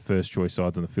one of their first choice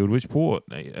sides on the field. Which Port,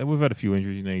 we've had a few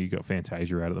injuries. You've got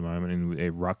Fantasia out at the moment, and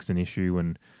their ruck's an issue.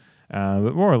 And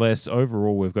but more or less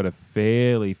overall, we've got a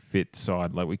fairly fit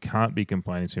side. Like we can't be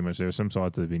complaining too much. There are some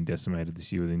sides that have been decimated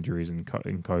this year with injuries and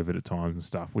COVID at times and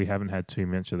stuff. We haven't had too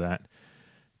much of that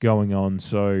going on,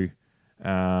 so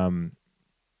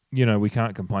we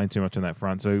can't complain too much on that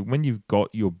front. So when you've got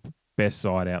your best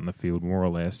side out in the field, more or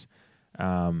less.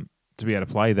 To be able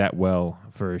to play that well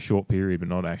for a short period, but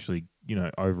not actually,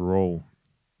 overall,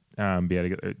 be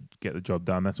able to get the job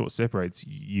done. That's what separates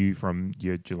you from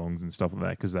your Geelongs and stuff like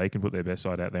that, because they can put their best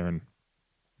side out there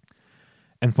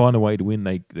and find a way to win.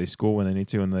 They score when they need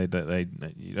to, and they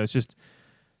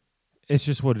it's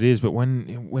just what it is. But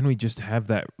when we just have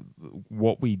that,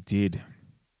 what we did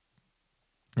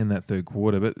in that third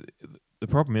quarter, but. The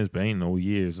problem has been all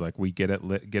year is like we get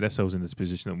ourselves in this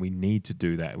position that we need to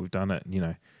do that. We've done it,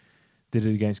 did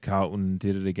it against Carlton,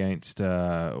 did it against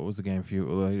what was the game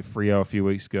Freo a few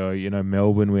weeks ago.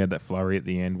 Melbourne, we had that flurry at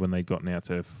the end when they'd gotten out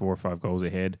to 4 or 5 goals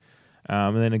ahead,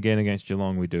 and then again against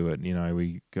Geelong we do it.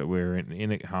 We're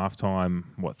in at halftime,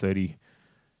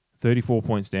 34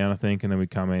 points down I think, and then we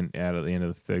come out at the end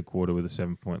of the third quarter with a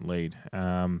 7-point lead.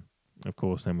 Of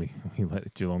course, then we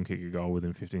let Geelong kick a goal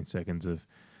within 15 seconds of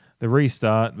the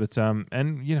restart, but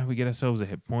we get ourselves a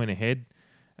point ahead.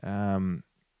 20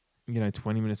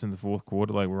 minutes in the fourth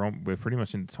quarter, we're pretty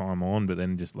much in time on, but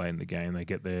then just late in the game they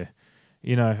get there,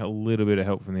 a little bit of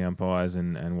help from the umpires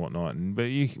and whatnot. But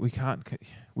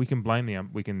we can blame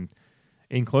we can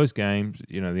in close games,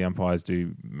 the umpires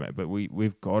do, but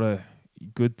we've got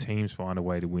good teams find a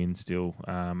way to win still.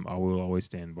 I will always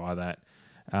stand by that.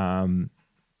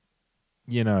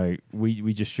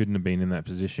 We just shouldn't have been in that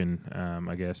position,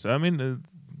 I guess. I mean,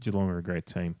 Geelong are a great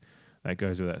team. That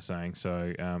goes without saying.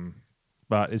 So,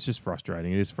 but it's just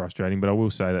frustrating. It is frustrating. But I will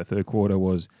say that third quarter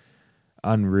was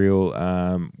unreal.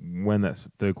 When that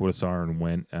third quarter siren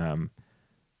went,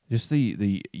 just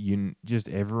just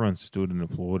everyone stood and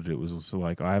applauded. It was also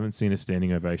like I haven't seen a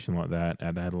standing ovation like that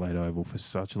at Adelaide Oval for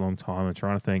such a long time. I'm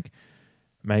trying to think.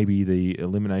 Maybe the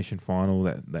elimination final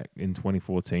that in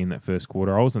 2014, that first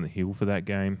quarter, I was on the hill for that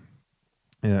game.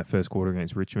 In that first quarter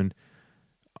against Richmond,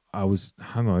 I was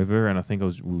hungover, and I think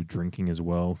we were drinking as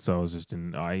well. So I was just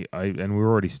and we were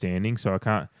already standing, so I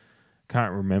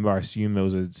can't remember. I assume there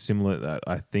was a similar.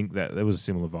 I think that there was a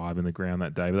similar vibe in the ground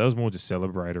that day, but that was more just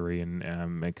celebratory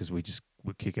and because we just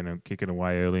were kicking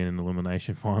away early in an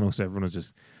elimination final, so everyone was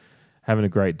just having a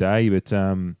great day. But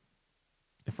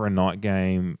for a night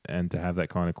game and to have that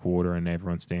kind of quarter and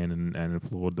everyone stand and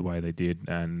applaud the way they did,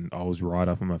 and I was right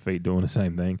up on my feet doing the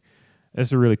same thing.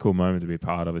 It's a really cool moment to be a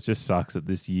part of. It just sucks that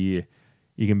this year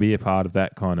you can be a part of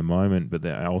that kind of moment, but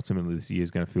that ultimately this year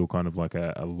is going to feel kind of like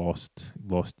a lost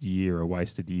year, a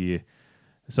wasted year.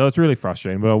 So it's really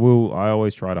frustrating, but I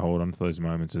always try to hold on to those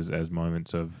moments as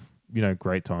moments of,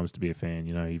 great times to be a fan.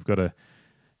 You've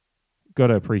got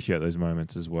to appreciate those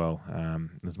moments as well,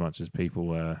 as much as people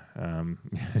want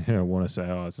to say,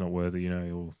 oh, it's not worthy,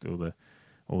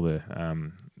 all the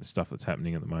stuff that's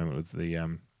happening at the moment with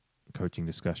the coaching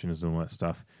discussions and all that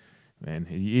stuff. Man,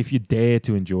 if you dare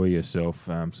to enjoy yourself,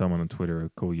 someone on Twitter will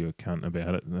call you a cunt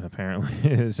about it. Apparently,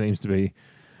 it seems to be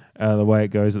the way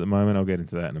it goes at the moment. I'll get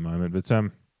into that in a moment. But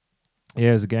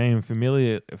as a game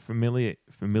familiar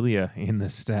in the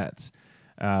stats.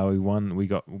 We won. We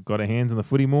got our hands on the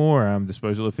footy more.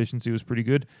 Disposal efficiency was pretty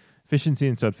good. Efficiency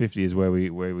inside 50 is where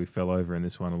we fell over in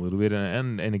this one a little bit.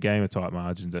 And in a game of tight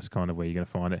margins, that's kind of where you're going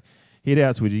to find it. Hit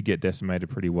outs, we did get decimated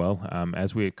pretty well,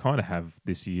 as we kind of have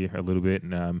this year a little bit.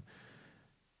 And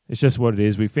it's just what it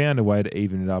is. We found a way to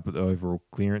even it up at the overall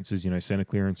clearances. Centre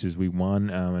clearances we won,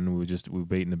 and we were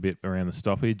beaten a bit around the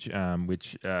stoppage,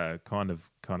 which kind of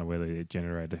where they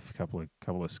generated a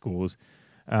couple of scores.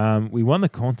 We won the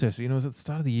contest. It was at the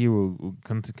start of the year,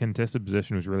 contested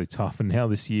possession was really tough, and now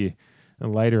this year,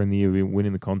 and later in the year, we're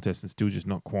winning the contest and still just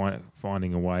not quite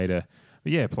finding a way to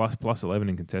But yeah, plus 11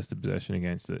 in contested possession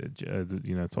against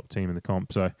the top team in the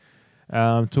comp. So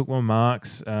took more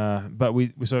marks, but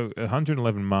we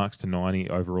 111 marks to 90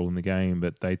 overall in the game,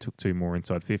 but they took 2 more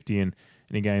inside 50, and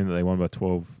in a game that they won by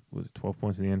 12, was it 12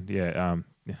 points in the end? Yeah,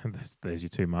 there's your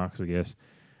 2 marks, I guess,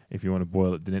 if you want to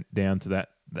boil it down to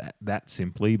that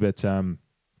simply. But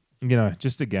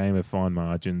just a game of fine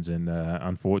margins, and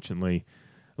unfortunately,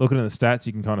 looking at the stats,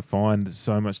 you can kind of find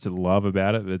so much to love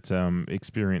about it, but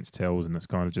experience tells, and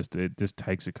it just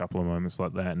takes a couple of moments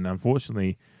like that. And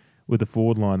unfortunately, with the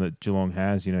forward line that Geelong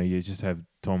has, you just have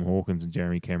Tom Hawkins and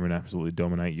Jeremy Cameron absolutely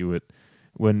dominate you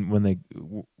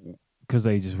because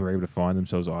they just were able to find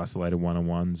themselves isolated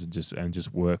one-on-ones and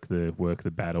just work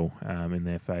the battle in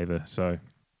their favour. So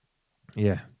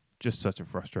yeah, just such a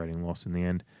frustrating loss in the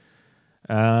end.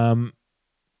 And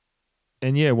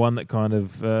yeah, one that kind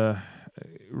of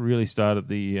really started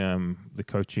the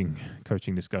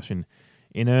coaching discussion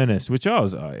in earnest, which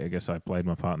I guess I played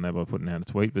my part in that by putting out a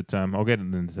tweet, but I'll get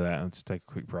into that. I'll just take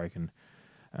a quick break and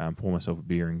pour myself a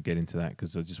beer and get into that,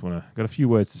 because I just got a few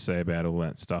words to say about all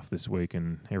that stuff this week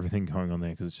and everything going on there,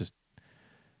 because it's just,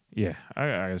 yeah,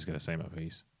 I just got to say my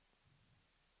piece.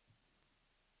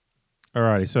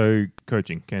 Alrighty, so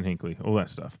coaching, Ken Hinkley, all that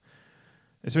stuff.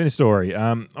 It's been a story.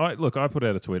 I put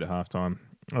out a tweet at halftime.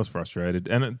 I was frustrated,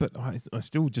 but I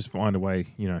still just find a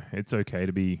way. It's okay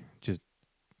to be just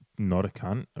not a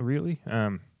cunt, really.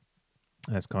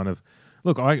 That's kind of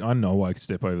look. I know I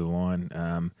step over the line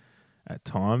at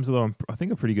times, although I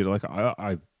think I'm pretty good. Like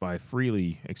I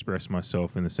freely express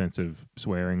myself in the sense of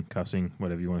swearing, cussing,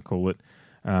 whatever you want to call it.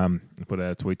 I put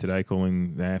out a tweet today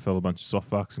calling the AFL a bunch of soft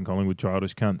fucks and Collingwood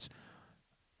childish cunts.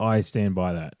 I stand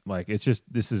by that. Like, it's just,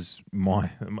 this is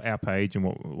our page,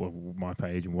 and my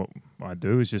page and what I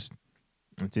do is just,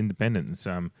 it's independent. It's,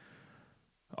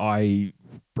 I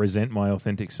present my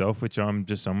authentic self, which I'm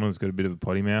just someone who's got a bit of a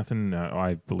potty mouth, and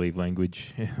I believe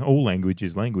all language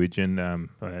is language, and I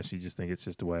actually just think it's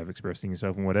just a way of expressing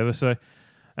yourself and whatever. So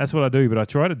that's what I do, but I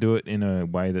try to do it in a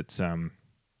way that's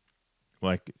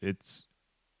it's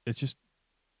just,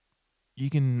 you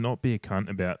can not be a cunt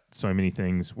about so many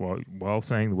things while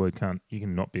saying the word cunt. You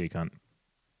can not be a cunt.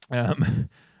 I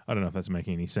don't know if that's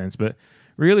making any sense, but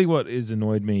really what has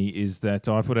annoyed me is that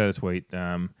I put out a tweet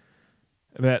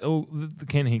about the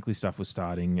Ken Hinkley stuff was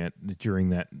starting during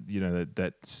that,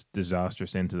 that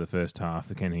disastrous end to the first half.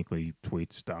 The Ken Hinkley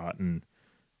tweets start, and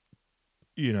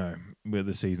where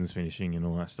the season's finishing and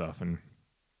all that stuff. And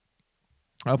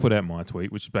I put out my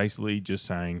tweet, which is basically just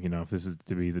saying, if this is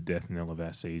to be the death knell of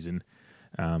our season,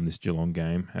 this Geelong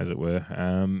game, as it were,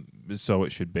 so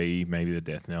it should be maybe the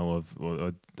death knell of. Or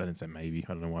I didn't say maybe.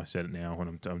 I don't know why I said it now when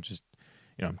I'm just,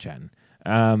 I'm chatting.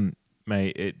 May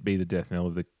it be the death knell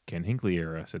of the Ken Hinkley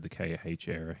era. I said the KH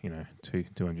era.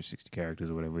 260 characters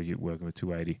or whatever. You're working with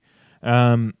 280.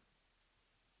 And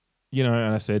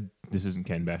I said this isn't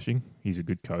Ken bashing. He's a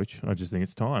good coach. I just think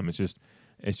it's time.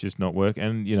 It's just not work.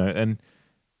 And and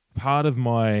part of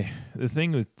the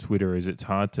thing with Twitter is it's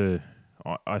hard to.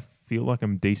 I feel like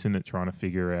I'm decent at trying to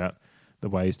figure out the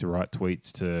ways to write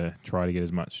tweets to try to get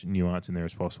as much nuance in there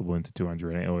as possible into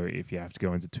 200, or if you have to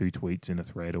go into 2 tweets in a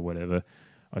thread or whatever,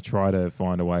 I try to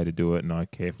find a way to do it, and I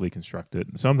carefully construct it.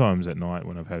 Sometimes at night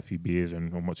when I've had a few beers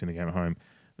and I'm watching the game at home,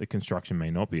 the construction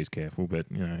may not be as careful, but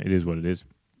it is what it is.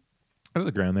 Out of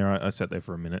the ground there, I sat there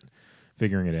for a minute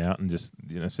figuring it out and just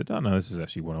said, oh no, this is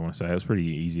actually what I want to say. It was pretty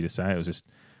easy to say. It was just,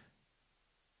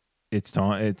 it's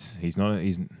time.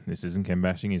 This isn't Ken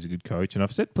bashing. He's a good coach, and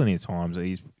I've said plenty of times that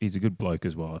he's a good bloke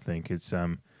as well. I think it's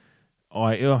and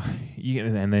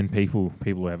then people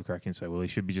have a crack and say, well, he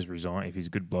should be just resign if he's a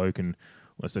good bloke and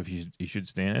all that stuff. He should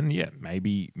stand. And yeah,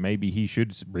 maybe he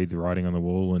should read the writing on the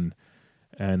wall and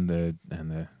the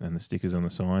stickers on the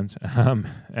signs.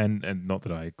 And not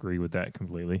that I agree with that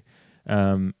completely.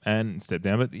 And step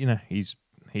down, but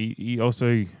he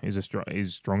also is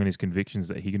strong in his convictions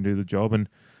that he can do the job, and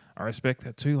I respect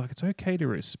that too. Like, it's okay to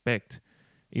respect,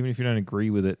 even if you don't agree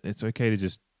with it. It's okay to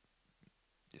just.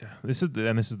 This is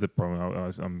the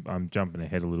problem. I'm jumping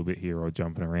ahead a little bit here, or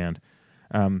jumping around.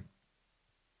 I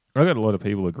got a lot of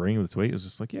people agreeing with the tweet. It was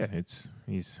just like, yeah, it's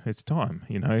time.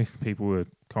 People were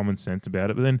common sense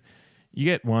about it, but then you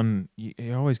get one.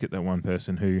 You always get that one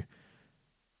person who,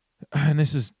 and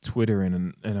this is Twitter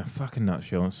in a fucking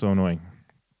nutshell. It's so annoying.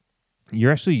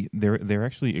 They're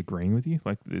actually agreeing with you.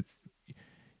 Like, it's.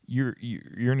 You're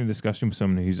in a discussion with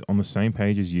someone who's on the same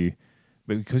page as you,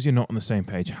 but because you're not on the same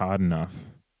page hard enough,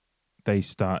 they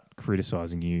start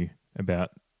criticizing you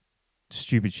about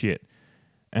stupid shit.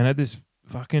 And at this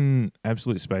fucking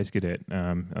absolute space cadet,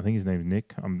 I think his name's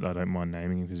Nick. I don't mind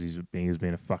naming him because he's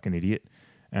being a fucking idiot.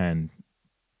 And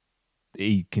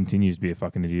he continues to be a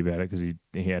fucking idiot about it because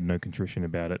he had no contrition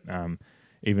about it.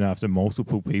 Even after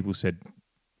multiple people said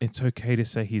it's okay to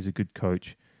say he's a good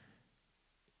coach,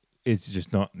 it's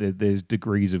just not. There's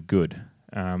degrees of good.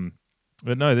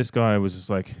 But no, this guy was just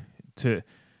like,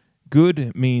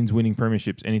 good means winning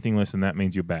premierships. Anything less than that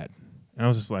means you're bad. And I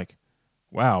was just like,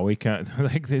 wow, we can't.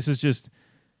 Like this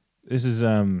is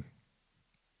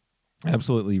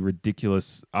absolutely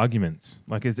ridiculous arguments.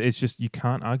 Like it's just you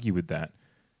can't argue with that.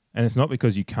 And it's not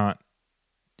because you can't.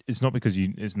 It's not because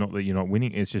you. It's not that you're not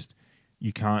winning. It's just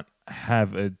you can't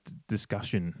have a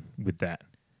discussion with that.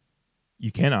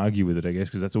 You can argue with it, I guess,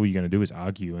 because that's all you're going to do is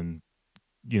argue and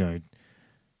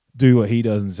do what he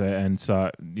does and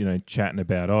start chatting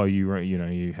about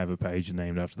you have a page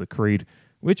named after the creed.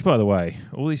 Which, by the way,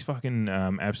 all these fucking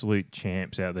absolute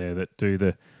champs out there that do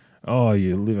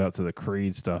you live up to the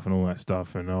creed stuff and all that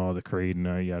stuff and the creed and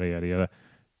yada yada yada.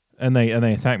 And they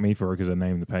attack me for it because I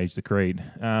named the page the creed.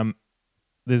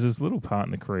 There's this little part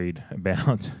in the creed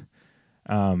about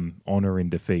honor in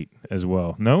defeat as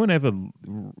well. No one ever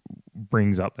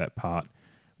brings up that part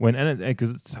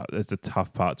because it's a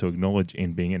tough part to acknowledge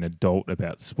in being an adult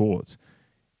about sports.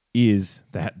 Is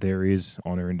that there is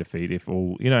honor in defeat if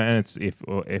all and it's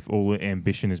if all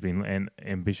ambition has been and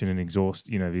ambition and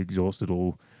exhausted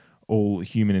all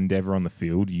human endeavor on the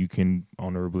field, you can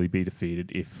honorably be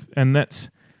defeated and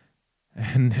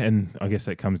I guess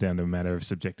that comes down to a matter of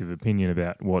subjective opinion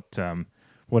about what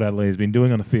Adelaide has been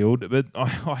doing on the field. But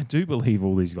I do believe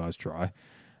all these guys try.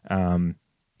 The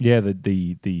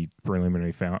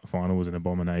preliminary final was an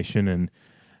abomination,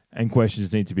 and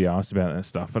questions need to be asked about that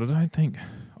stuff. But I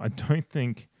don't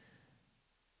think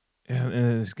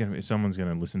someone's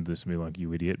going to listen to this and be like,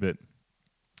 you idiot. But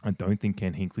I don't think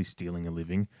Ken Hinkley's stealing a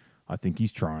living. I think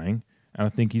he's trying, and I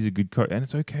think he's a good coach. And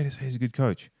it's okay to say he's a good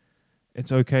coach.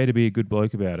 It's okay to be a good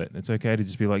bloke about it. It's okay to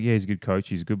just be like, yeah, he's a good coach,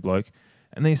 he's a good bloke.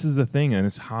 And this is the thing, and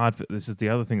this is the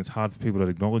other thing that's hard for people to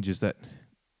acknowledge is that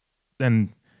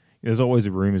then there's always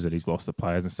the rumours that he's lost the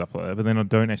players and stuff like that, but then I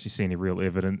don't actually see any real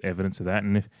evidence of that.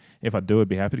 And if I do, I'd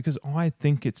be happy because I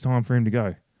think it's time for him to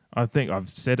go. I think I've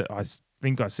said it. I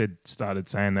think I started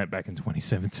saying that back in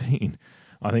 2017.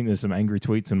 I think there's some angry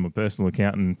tweets on my personal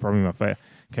account and probably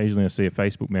occasionally I see a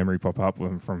Facebook memory pop up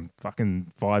from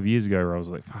fucking 5 years ago where I was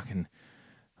like, fucking,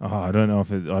 I don't know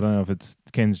if it's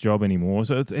Ken's job anymore.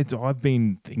 So it's I've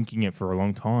been thinking it for a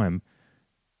long time,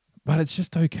 but it's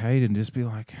just okay to just be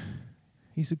like,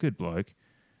 he's a good bloke.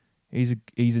 He's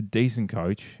a decent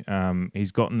coach.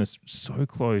 He's gotten us so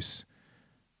close,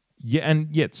 yeah,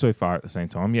 and yet so far at the same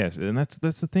time. Yes, and that's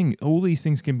the thing. All these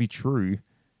things can be true.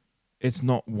 It's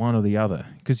not one or the other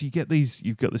because you've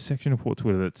got this section of Port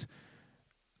Twitter that's.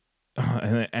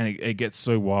 And it gets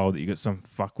so wild that you got some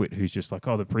fuckwit who's just like,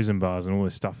 the prison bars and all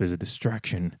this stuff is a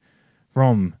distraction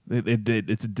from.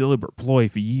 It's a deliberate ploy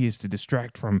for years to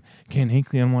distract from Ken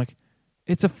Hinkley. I'm like,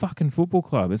 it's a fucking football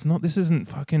club. It's not. This isn't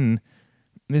fucking.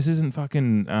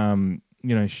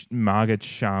 Margaret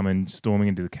Sharman storming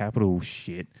into the Capitol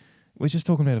shit. We're just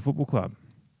talking about a football club.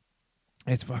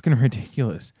 It's fucking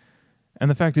ridiculous.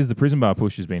 And the fact is, the prison bar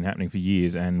push has been happening for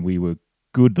years, and we were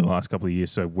good the last couple of years.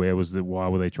 So why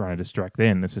were they trying to distract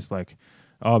then? It's just like,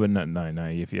 but no.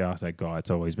 If you ask that guy,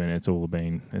 it's all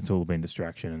been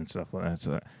distraction and stuff like that.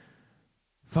 So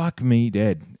fuck me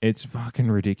dead. It's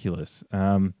fucking ridiculous.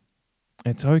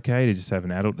 It's okay to just have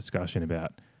an adult discussion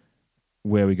about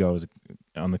where we go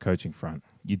on the coaching front.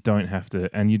 You don't have to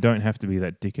be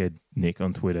that dickhead Nick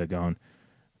on Twitter going,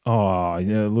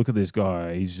 look at this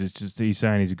guy. He's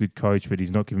saying he's a good coach, but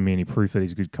he's not giving me any proof that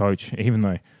he's a good coach, even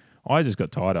though I just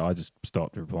got tired. I just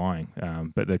stopped replying.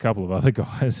 But there are a couple of other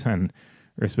guys, and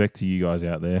respect to you guys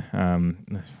out there,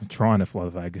 trying to fly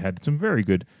the flag, had some very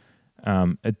good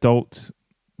adult,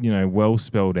 well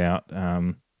spelled out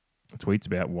tweets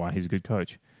about why he's a good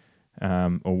coach,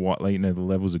 or what the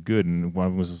levels are good. And one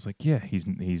of them was just like, yeah,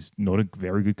 he's not a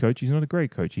very good coach. He's not a great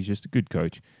coach. He's just a good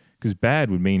coach. Because bad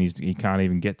would mean he can't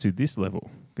even get to this level.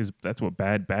 Because that's what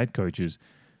bad coaches.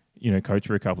 Coach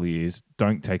for a couple of years,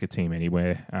 don't take a team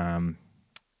anywhere.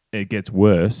 It gets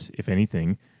worse, if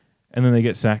anything, and then they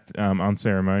get sacked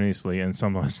unceremoniously, and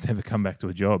sometimes never come back to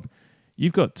a job.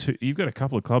 You've got a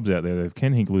couple of clubs out there that if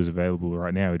Ken Hinkley is available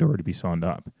right now, he'd already be signed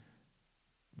up.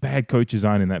 Bad coaches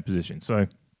aren't in that position, so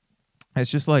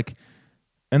it's just like,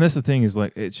 and that's the thing is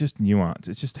like it's just nuance.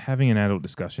 It's just having an adult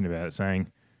discussion about it,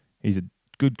 saying he's a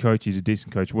good coach, he's a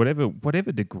decent coach,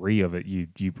 whatever degree of it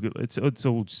it's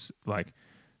all just like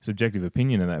subjective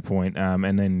opinion at that point,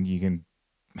 and then you can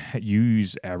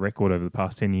use our record over the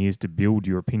past 10 years to build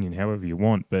your opinion however you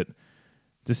want. But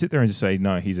to sit there and just say,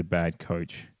 no, he's a bad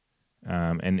coach,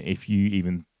 and if you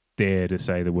even dare to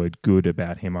say the word good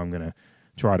about him, I'm going to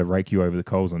try to rake you over the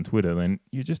coals on Twitter, then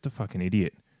you're just a fucking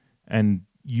idiot. And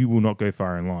you will not go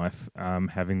far in life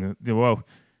having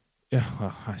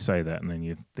I say that, and then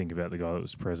you think about the guy that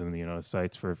was president of the United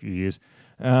States for a few years,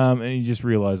 and you just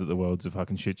realise that the world's a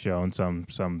fucking shit show, and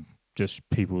some just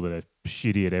people that are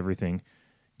shitty at everything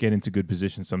get into good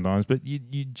positions sometimes. But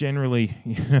you generally,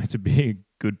 to be a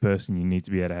good person, you need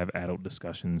to be able to have adult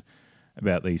discussions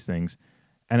about these things.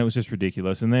 And it was just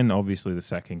ridiculous. And then obviously the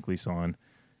Sack Hinkley sign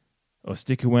or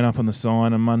sticker went up on the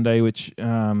sign on Monday, which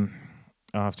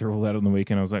after all that on the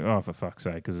weekend, I was like, oh, for fuck's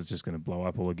sake, because it's just going to blow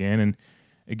up all again. And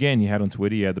again, you had on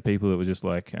Twitter, you had the people that were just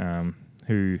like,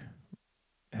 who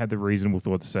had the reasonable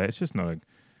thought to say, it's just not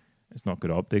it's not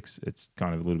good optics. It's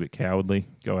kind of a little bit cowardly.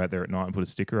 Go out there at night and put a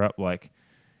sticker up. Like,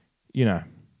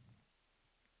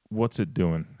 what's it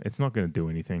doing? It's not going to do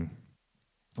anything.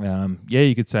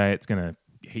 You could say it's going to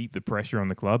heap the pressure on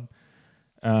the club.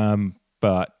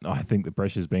 But I think the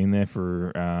pressure's been there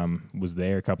was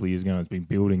there a couple of years ago, and it's been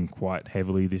building quite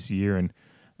heavily this year, and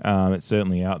it's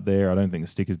certainly out there. I don't think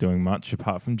the sticker's doing much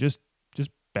apart from just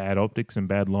bad optics and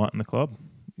bad light in the club.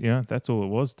 That's all it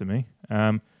was to me.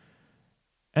 And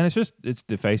it's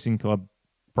defacing club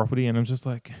property, and I'm just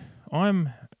like, I'm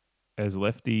as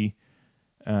lefty,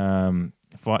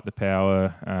 fight the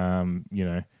power,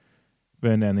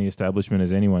 burn down the establishment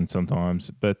as anyone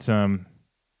sometimes, but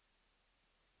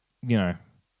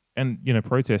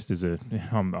protest is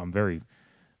I'm very,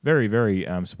 very, very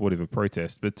supportive of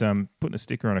protest, but putting a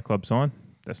sticker on a club sign,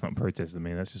 that's not protest to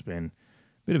me. That's just been a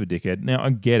bit of a dickhead. Now, I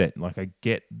get it. Like, I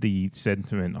get the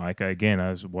sentiment. Like, again,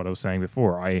 as what I was saying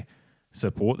before, I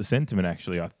support the sentiment,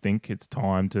 actually. I think it's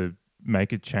time to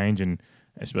make a change, and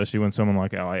especially when someone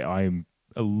like I'm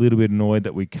a little bit annoyed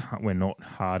that we're not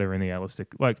harder in the Alistair.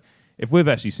 Like, if we've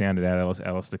actually sounded out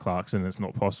Alistair Clarkson, it's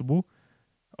not possible.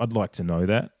 I'd like to know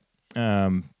that.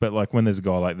 But like when there's a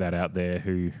guy like that out there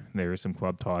who there is some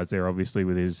club ties there, obviously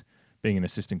with his being an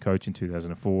assistant coach in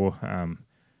 2004,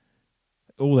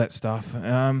 all that stuff.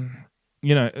 I'd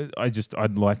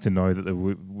like to know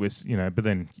that but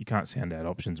then you can't sound out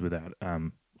options without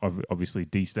obviously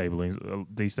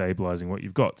destabilizing what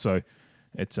you've got. So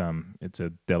it's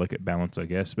a delicate balance, I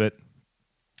guess. But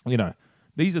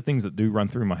these are things that do run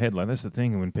through my head. Like, that's the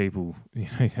thing when people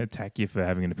attack you for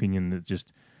having an opinion that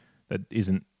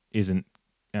isn't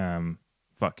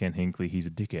fuck Ken Hinkley, he's a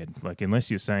dickhead. Like,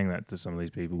 unless you're saying that to some of these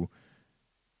people,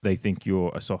 they think you're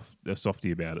a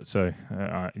softie about it. So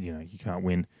you can't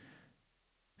win.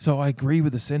 So I agree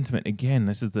with the sentiment. Again,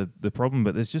 this is the problem,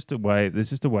 but there's just a way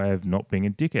of not being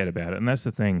a dickhead about it, and that's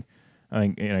the thing. I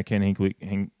think Ken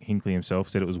Hinkley himself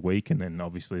said it was weak, and then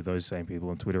obviously those same people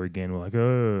on Twitter again were like,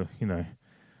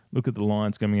 look at the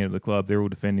Lions coming out of the club. They're all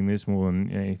defending this more than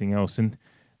anything else. And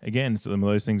again, some of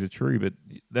those things are true, but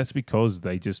that's because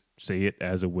they just see it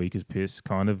as a weak as piss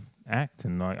kind of act,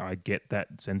 and I get that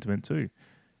sentiment too.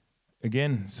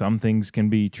 Again, some things can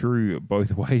be true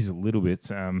both ways a little bit.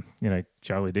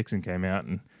 Charlie Dixon came out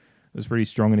and was pretty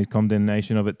strong in his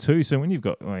condemnation of it too. So when you've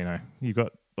got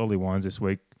Ollie Wines this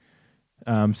week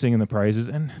singing the praises,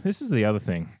 and this is the other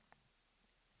thing.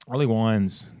 Ollie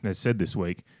Wines has said this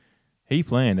week, he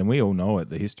planned, and we all know it,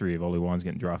 the history of Ollie Wines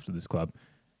getting drafted to this club.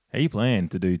 He planned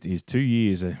to do his 2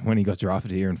 years when he got drafted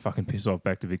here and fucking piss off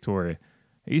back to Victoria.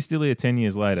 He's still here 10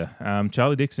 years later.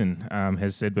 Charlie Dixon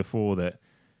has said before that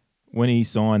when he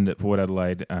signed at Port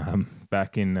Adelaide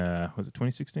back in, was it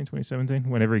 2016, 2017?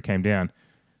 Whenever he came down,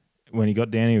 when he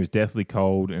got down, he was deathly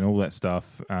cold and all that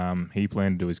stuff. He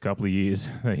planned to do his couple of years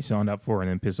that he signed up for and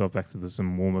then piss off back to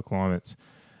some warmer climates.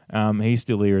 He's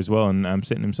still here as well and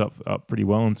setting himself up pretty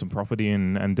well on some property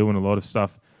and doing a lot of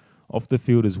stuff off the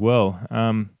field as well.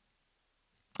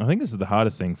 I think this is the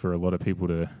hardest thing for a lot of people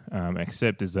to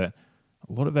accept, is that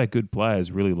a lot of our good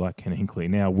players really like Ken Hinkley.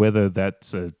 Now, whether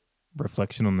that's a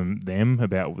reflection on them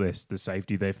about the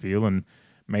safety they feel, and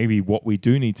maybe what we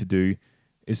do need to do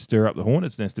is stir up the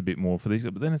hornet's nest a bit more for these.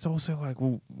 But then it's also like,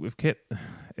 well,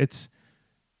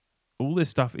 all this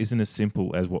stuff isn't as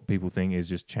simple as what people think is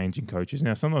just changing coaches.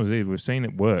 Now, sometimes we've seen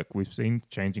it work. We've seen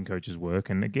changing coaches work.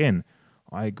 And again,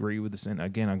 I agree with the sentiment.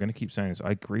 Again, I'm going to keep saying this.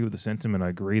 I agree with the sentiment. I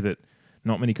agree that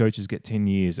not many coaches get 10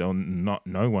 years, or no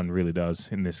one really does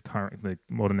in this the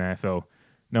modern AFL.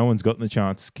 No one's gotten the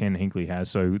chance Ken Hinkley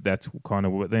has, so that's kind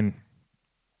of what then,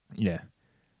 yeah.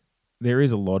 There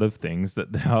is a lot of things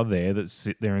that are there that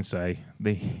sit there and say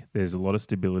there's a lot of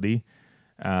stability.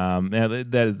 Now,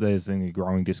 there's a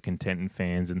growing discontent in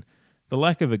fans, and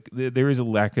there's a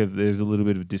little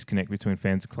bit of a disconnect between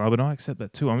fans and club, and I accept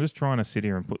that too. I'm just trying to sit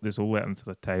here and put this all out onto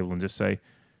the table and just say,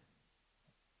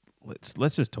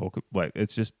 let's just talk. Like,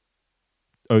 it's just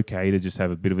okay to just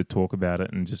have a bit of a talk about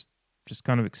it and just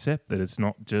kind of accept that it's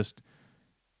not just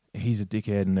he's a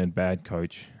dickhead and a bad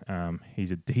coach. He's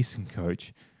a decent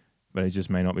coach, but it just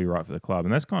may not be right for the club.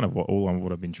 And that's kind of what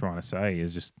I've been trying to say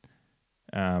is just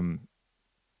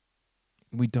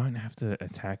we don't have to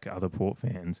attack other Port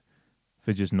fans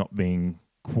for just not being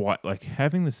quite like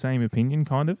having the same opinion,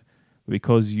 kind of,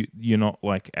 because you're not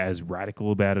like as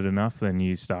radical about it enough. Then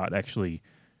you start actually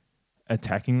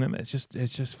attacking them. It's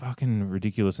just fucking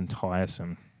ridiculous and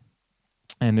tiresome,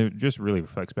 and it just really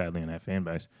reflects badly on our fan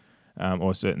base,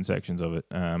 or certain sections of it.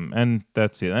 And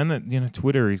that's it. And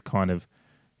Twitter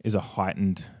is a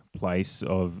heightened place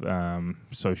of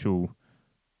social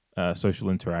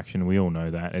interaction. We all know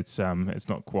that it's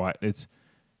not quite.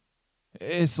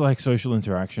 It's like social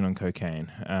interaction on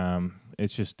cocaine.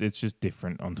 It's just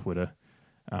different on Twitter.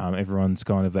 Everyone's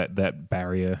kind of that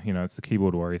barrier. It's the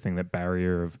keyboard warrior thing. That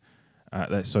barrier of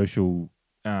that social,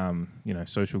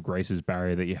 social graces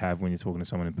barrier that you have when you're talking to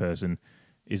someone in person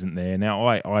isn't there. Now,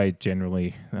 I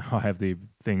generally I have the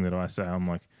thing that I say. I'm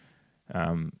like,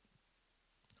 I'm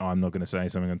not going to say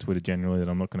something on Twitter generally that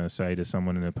I'm not going to say to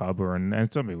someone in a pub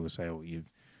and some people say, oh,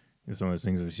 some of those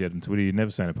things I've said on Twitter you'd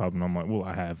never say in a pub, and I'm like, well,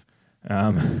 I have.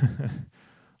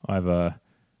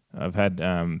 I've had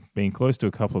been close to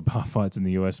a couple of bar fights in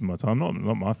the US in my time. Not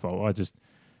my fault.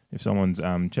 If someone's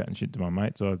chatting shit to my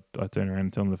mates, I turn around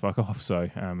and tell them to fuck off. So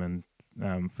found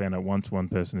out once one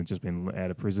person had just been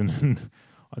out of prison, and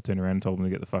I turned around and told them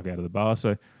to get the fuck out of the bar.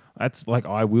 So that's like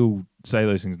I will say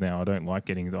those things now. I don't like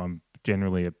I'm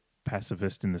generally a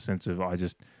pacifist in the sense of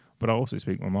but I also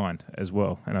speak my mind as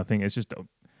well. And I think it's just.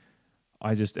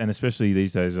 And especially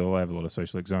these days, I have a lot of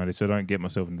social anxiety, so I don't get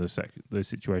myself into those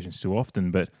situations too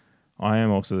often. But I am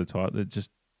also the type that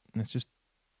let's just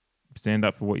stand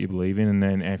up for what you believe in, and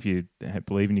then if you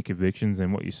believe in your convictions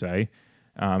and what you say,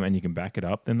 and you can back it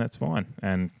up, then that's fine.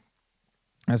 And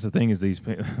that's the thing is this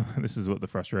is what the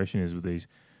frustration is with these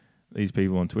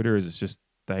people on Twitter is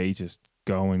they just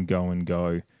go and go and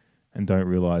go, and don't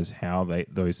realize how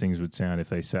those things would sound if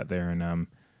they sat there and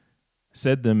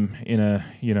said them in a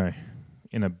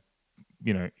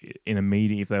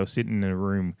meeting, if they were sitting in a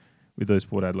room with those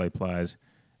Port Adelaide players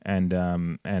and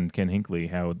Ken Hinkley,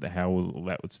 how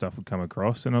that stuff would come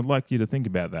across. And I'd like you to think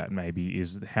about that maybe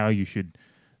is how you should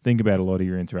think about a lot of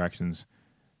your interactions.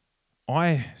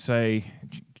 I say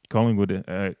Collingwood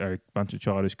are a bunch of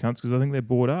childish cunts because I think they're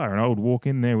bored are, and I would walk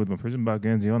in there with my prison bar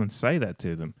Guernsey on and say that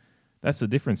to them. That's the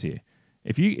difference here.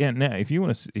 If you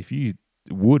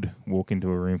would walk into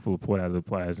a room full of Port Adelaide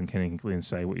players and Ken Hinkley and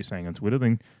say what you're saying on Twitter,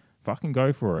 then fucking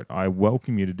go for it. I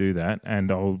welcome you to do that,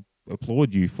 and I'll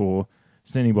applaud you for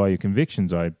standing by your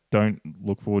convictions. I don't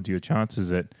look forward to your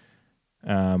chances at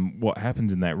what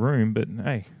happens in that room, but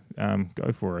hey,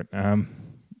 go for it.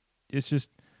 It's just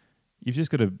you've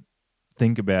just got to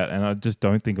think about, and I just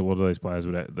don't think a lot of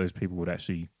those people would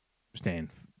actually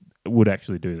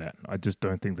do that. I just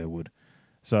don't think they would.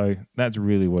 So that's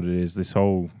really what it is. This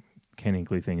whole Ken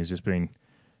Hinkley thing has just been,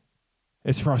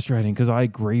 it's frustrating because I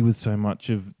agree with so much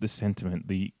of the sentiment,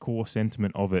 the core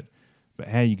sentiment of it, but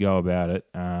how you go about it,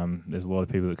 there's a lot of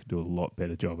people that could do a lot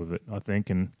better job of it, I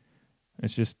think, and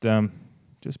it's just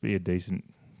be a decent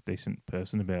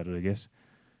person about it, I guess,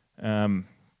 and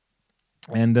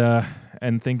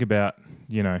think about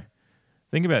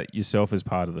yourself as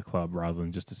part of the club rather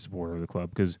than just a supporter of the club,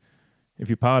 because if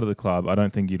you're part of the club, I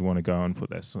don't think you'd want to go and put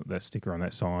that sticker on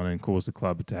that sign and cause the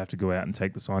club to have to go out and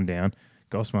take the sign down.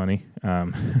 Costs money.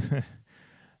 I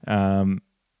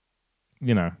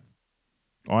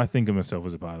think of myself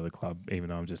as a part of the club, even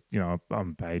though I'm just, I'm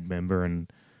a paid member and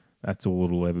that's all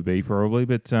it'll ever be probably.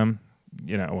 But, I'm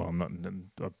not,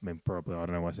 probably, I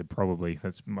don't know why I said probably.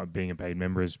 That's being a paid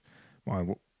member is my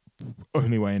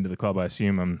only way into the club, I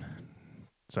assume.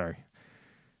 Sorry.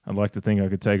 I'd like to think I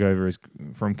could take over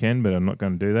from Ken, but I'm not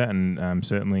going to do that. And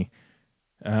certainly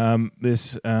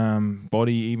this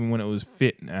body, even when it was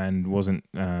fit and wasn't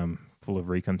full of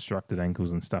reconstructed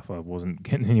ankles and stuff, I wasn't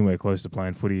getting anywhere close to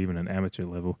playing footy, even at amateur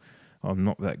level. I'm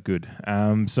not that good.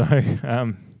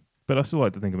 But I still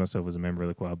like to think of myself as a member of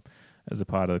the club, as a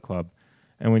part of the club.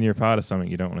 And when you're a part of something,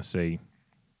 you don't want to see,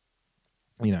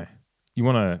 you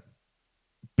want to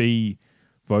be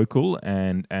vocal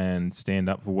and stand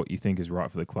up for what you think is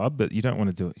right for the club, but you don't want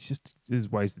to do it.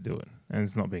 There's ways to do it, and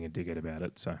it's not being a dickhead about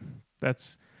it. So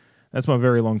that's my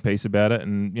very long piece about it.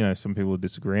 And some people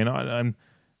disagree, and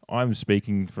I'm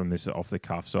speaking from this off the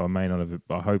cuff, so I may not have.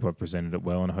 I hope I've presented it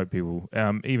well, and I hope people,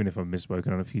 even if I've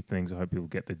misspoken on a few things, I hope people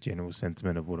get the general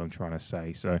sentiment of what I'm trying to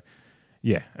say. So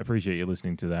yeah, appreciate you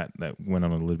listening to that. That went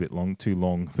on a little bit too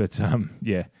long, but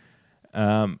yeah.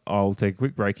 I'll take a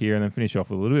quick break here and then finish off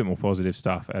with a little bit more positive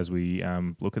stuff as we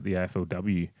look at the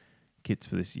AFLW kits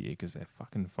for this year because they're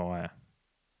fucking fire.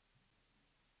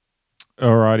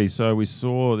 Alrighty, so we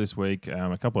saw this week,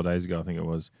 a couple of days ago, I think it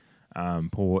was,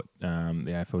 Port, the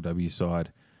AFLW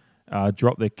side,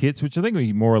 dropped their kits, which I think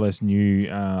we more or less knew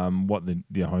what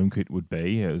the home kit would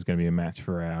be. It was going to be a match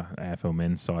for our AFL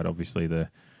men's side, obviously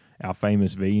our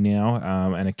famous V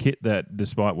now, and a kit that,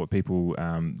 despite what people,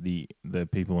 the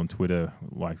people on Twitter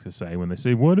like to say when they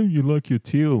say, "Why don't you like your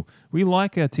teal?" We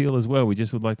like our teal as well. We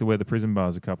just would like to wear the prison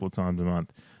bars a couple of times a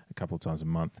month, a couple of times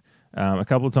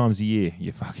a year.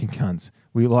 You fucking cunts.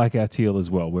 We like our teal as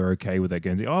well. We're okay with that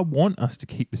Guernsey. I want us to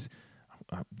keep this.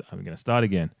 I'm going to start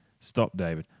again. Stop,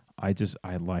 David. I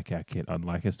like our kit. I'd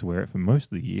like us to wear it for most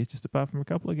of the year, just apart from a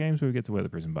couple of games where we get to wear the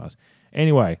prison bars.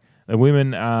 Anyway, the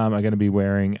women are going to be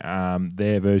wearing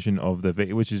their version of the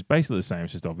V, which is basically the same.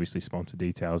 It's just obviously sponsor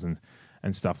details and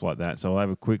stuff like that. So I'll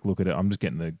have a quick look at it. I'm just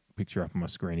getting the picture up on my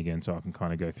screen again so I can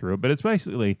kind of go through it. But it's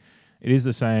basically, it is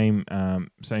the same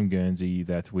Guernsey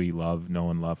that we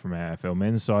know and love from our AFL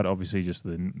men's side. Obviously, just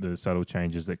the subtle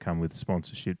changes that come with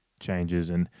sponsorship changes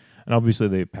and obviously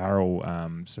the apparel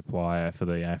supplier for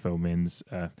the AFL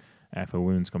AFL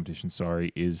women's competition,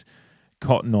 is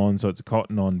Cotton On. So it's a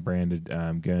Cotton On branded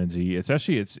Guernsey.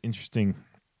 It's interesting.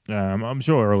 I'm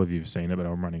sure all of you have seen it, but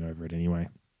I'm running over it anyway.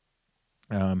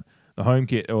 The home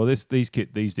kit, or these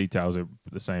details are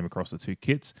the same across the two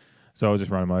kits. So I'll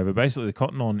just run them over. Basically, the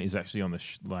Cotton On is actually on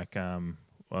the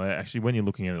actually when you're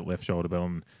looking at it left shoulder, but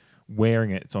on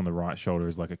wearing it, it's on the right shoulder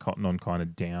is like a Cotton On kind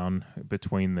of down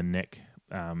between the neck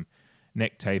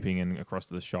taping and across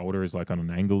to the shoulder is like on an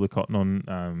angle. The Cotton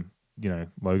On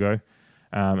logo,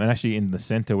 and actually in the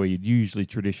center where you'd usually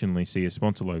traditionally see a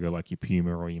sponsor logo like your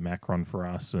Puma or your Macron for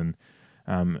us and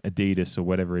Adidas or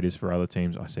whatever it is for other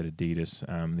teams. I said Adidas.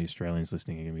 The Australians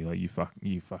listening are gonna be like, you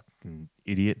fucking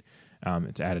idiot.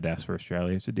 It's Adidas for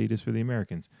Australia. It's Adidas for the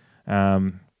Americans.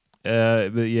 But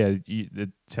yeah,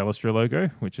 the Telstra logo,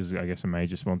 which is I guess a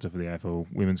major sponsor for the AFL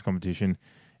women's competition,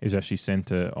 is actually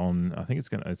center on. I think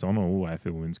it's on all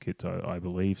AFL women's kits, I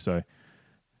believe. So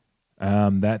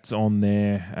that's on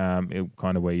there.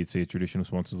 Kind of where you'd see a traditional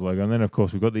sponsor's logo, and then of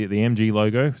course we've got the MG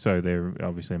logo. So they're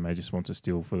obviously a major sponsor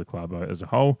still for the club as a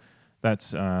whole.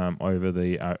 That's over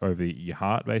your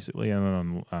heart basically, and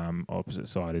then on opposite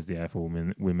side is the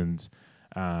AFL women's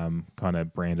kind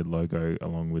of branded logo,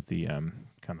 along with the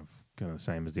kind of the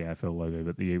same as the AFL logo,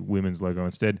 but the women's logo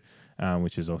instead,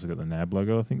 which has also got the NAB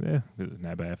logo, I think there, the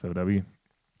NAB AFLW.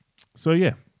 So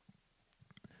yeah,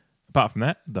 apart from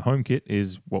that, the home kit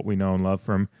is what we know and love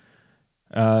from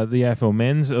the AFL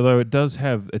men's, although it does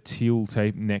have a teal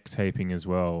neck taping as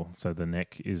well. So the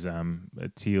neck is a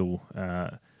teal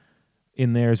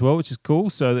in there as well, which is cool.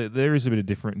 So there is a bit of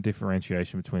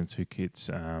differentiation between the two kits.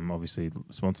 Obviously,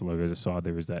 sponsor logos aside,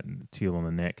 there is that teal on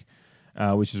the neck,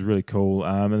 which is really cool.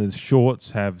 And the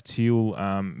shorts have teal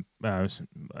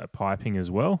piping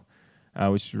as well,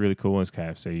 which is really cool. There's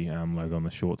KFC logo on the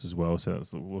shorts as well. So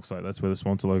it looks like that's where the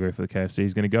sponsor logo for the KFC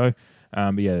is going to go.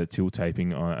 But yeah, the teal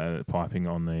piping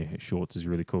on the shorts is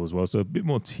really cool as well. So a bit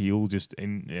more teal just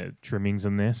in trimmings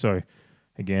in there. So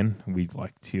again, we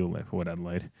like teal at Port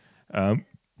Adelaide.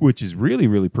 Which is really,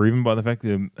 really proven by the fact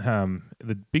that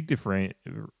the big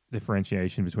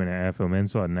differentiation between our AFL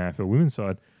men's side and AFL women's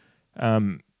side,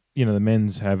 the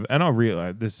men's have, and I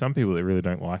realize there's some people that really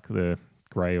don't like the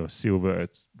grey or silver.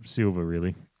 It's silver,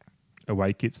 really,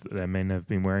 away kits that our men have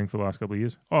been wearing for the last couple of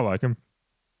years. I like them.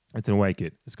 It's an away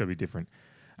kit. It's got to be different.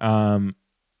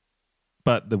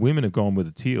 But the women have gone with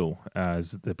the teal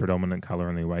as the predominant colour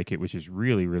on the away kit, which is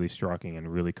really, really striking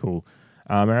and really cool.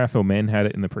 Our AFL men had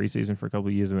it in the preseason for a couple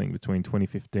of years, I think, between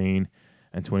 2015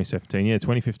 and 2017. Yeah,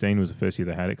 2015 was the first year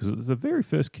they had it because it was the very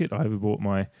first kit I ever bought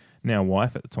my now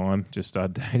wife at the time, just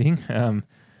started dating.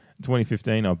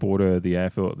 2015, I bought her the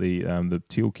AFL, the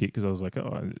teal kit because I was like,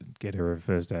 I'd get her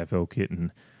first AFL kit.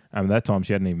 And at that time,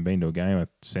 she hadn't even been to a game. I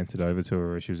sent it over to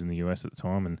her. She was in the US at the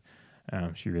time,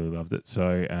 and she really loved it.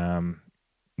 So,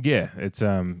 yeah, it's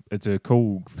a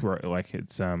cool throw. Like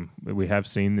we have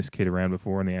seen this kit around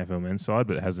before on the AFL men's side,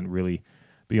 but it hasn't really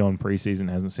beyond preseason.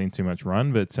 Hasn't seen too much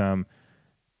run, but it's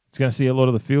going to see a lot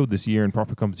of the field this year in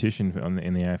proper competition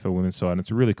in the AFL women's side. And it's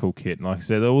a really cool kit. And like I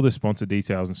said, all the sponsor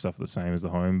details and stuff are the same as the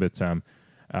home, but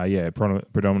yeah,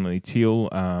 predominantly teal.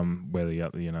 Where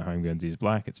the home Guernsey is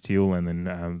black, it's teal, and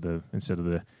then instead of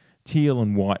the teal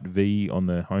and white V on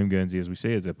the home Guernsey as we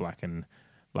see, it's a black and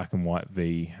white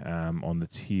V on the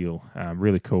teal.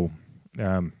 Really cool.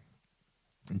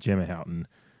 Gemma Houghton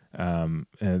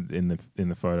in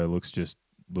the photo looks just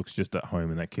at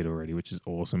home in that kit already, which is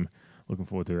awesome. looking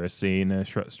forward to her seeing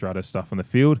Strata stuff on the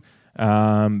field.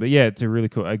 But yeah, it's a really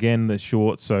cool. Again, the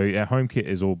shorts. So our home kit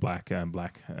is all black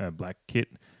kit,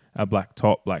 black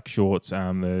top, black shorts.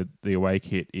 The away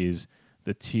kit is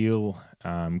the teal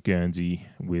Guernsey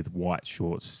with white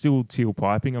shorts. Still teal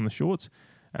piping on the shorts.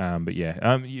 But yeah,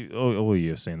 all of you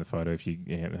have seen the photo if you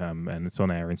and it's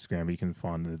on our Instagram. But you can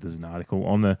find there's an article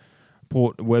on the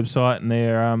Port website, and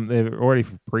they're already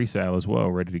for pre-sale as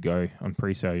well, ready to go on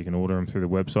pre-sale. You can order them through the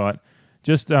website.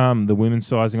 Just the women's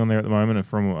sizing on there at the moment, and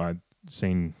from what I've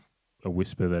seen, a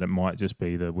whisper that it might just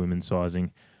be the women's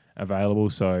sizing available.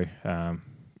 So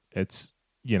it's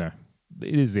it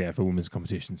is the AFL women's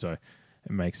competition, so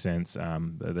it makes sense.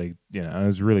 And it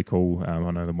was really cool. I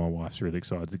know that my wife's really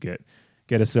excited to get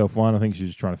herself one. I think she's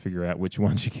just trying to figure out which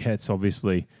one she gets.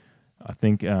 Obviously, I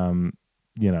think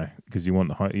because you want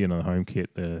the the home kit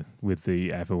with the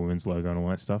AFL women's logo and all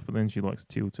that stuff. But then she likes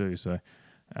teal too, so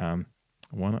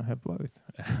why not have both?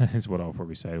 Is what I'll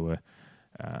probably say to her.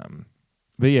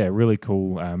 But yeah, really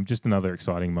cool. Just another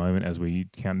exciting moment as we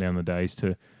count down the days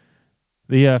to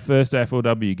the first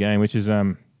AFLW game, which is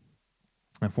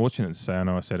unfortunate to say. I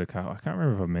know I said I can't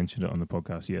remember if I mentioned it on the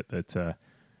podcast yet, that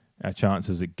our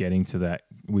chances at getting to that,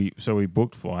 we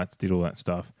booked flights, did all that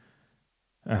stuff,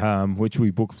 which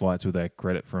we booked flights with our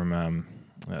credit from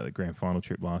the grand final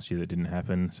trip last year that didn't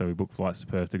happen. So we booked flights to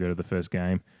Perth to go to the first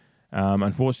game.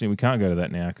 Unfortunately, we can't go to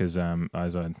that now because I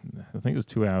think it was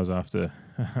 2 hours after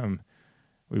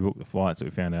we booked the flights that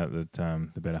we found out that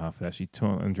the better half had actually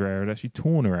Andrea had actually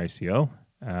torn her ACL.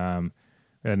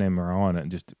 We had an MRI on it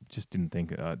and just didn't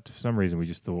think. For some reason, we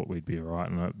just thought we'd be all right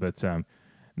on it. But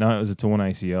no, it was a torn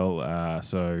ACL.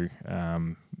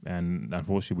 And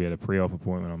unfortunately, we had a pre-op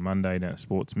appointment on Monday down at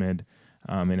SportsMed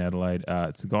in Adelaide.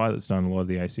 It's a guy that's done a lot of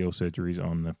the ACL surgeries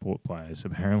on the Port players,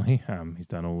 apparently. He's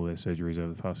done all their surgeries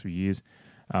over the past few years,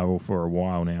 or for a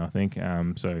while now, I think.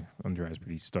 So Andrea's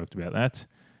pretty stoked about that.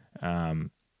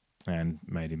 And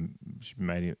he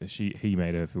made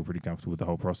her feel pretty comfortable with the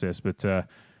whole process. But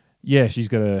yeah, she's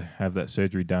got to have that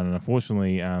surgery done. And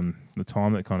unfortunately, the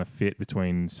time that kind of fit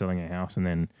between selling her house and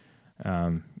then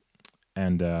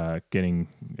getting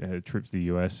a trip to the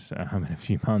US in a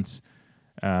few months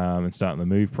and starting the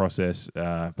move process,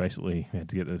 basically we had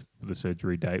to get the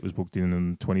surgery date was booked in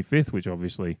on the 25th, which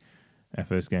obviously our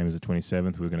first game is the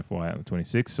 27th. We're going to fly out on the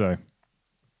 26th. So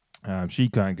she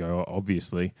can't go,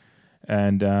 obviously.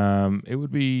 And it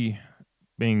would be,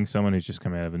 being someone who's just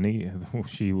come out of a knee,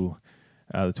 she will,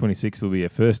 the 26th will be her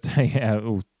first day out,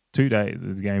 or 2 days,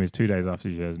 the game is 2 days after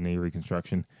she has knee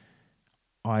reconstruction.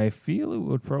 I feel it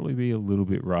would probably be a little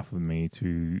bit rough for me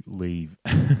to leave.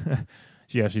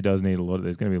 She actually does need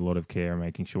there's going to be a lot of care and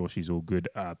making sure she's all good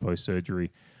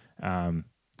post-surgery.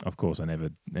 Of course, it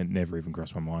never even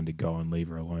crossed my mind to go and leave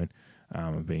her alone.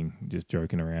 I've been just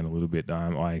joking around a little bit.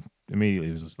 I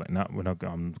immediately was just like, no, we're not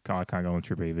going. I can't go on the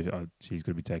trip either. She's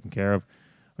going to be taken care of.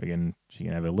 She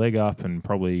can have her leg up and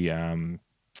probably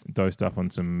dosed up on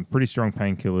some pretty strong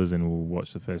painkillers, and we'll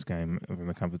watch the first game from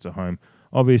the comforts of home.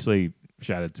 Obviously,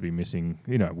 shattered to be missing.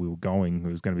 We were going. It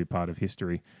was going to be part of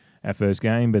history, our first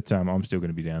game, but I'm still going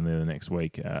to be down there the next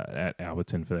week at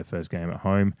Alberton for their first game at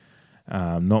home.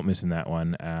 Not missing that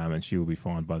one, and she will be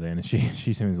fine by then. And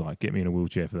she seems like, get me in a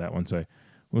wheelchair for that one. So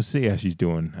we'll see how she's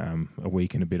doing a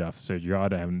week and a bit after surgery. I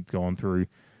haven't gone through.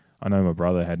 I know my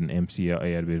brother had an MCL.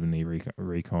 He had a bit of a knee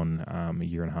recon a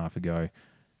year and a half ago.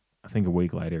 I think a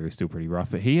week later, it was still pretty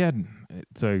rough. But he had,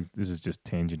 so this is just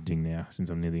tangenting now since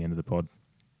I'm near the end of the pod.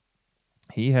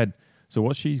 So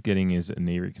what she's getting is a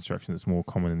knee reconstruction that's more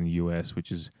common in the US,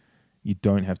 which is you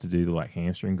don't have to do the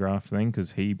hamstring graft thing,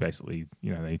 because he basically,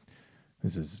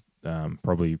 this is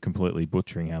probably completely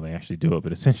butchering how they actually do it,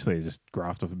 but essentially they just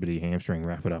graft off a bit of your hamstring,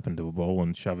 wrap it up into a ball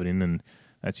and shove it in, and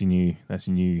that's your new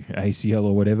ACL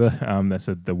or whatever. That's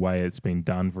the way it's been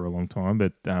done for a long time.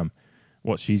 But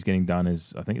what she's getting done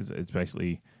is, I think it's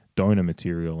basically donor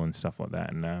material and stuff like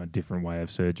that, and a different way of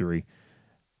surgery.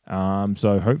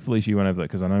 So hopefully she won't have that,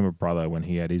 because I know my brother, when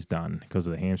he had his done, because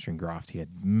of the hamstring graft, he had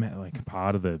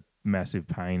part of the massive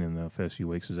pain in the first few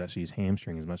weeks was actually his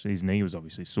hamstring. As much as his knee was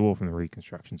obviously sore from the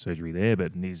reconstruction surgery there,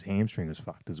 but his hamstring was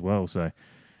fucked as well. So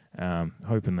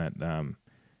hoping that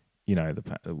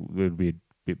there'd be a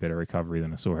bit better recovery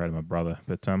than I saw out of my brother.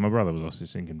 But my brother was also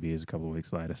sinking beers a couple of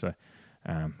weeks later, so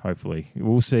hopefully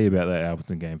we'll see about that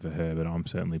Alberton game for her. But I'm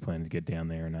certainly planning to get down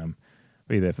there and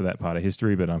be there for that part of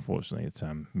history. But unfortunately, it's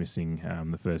missing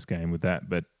the first game with that.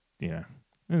 But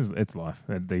it's life.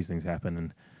 These things happen,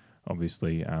 and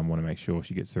obviously want to make sure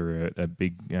she gets through a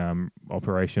big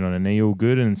operation on her knee all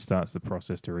good and starts the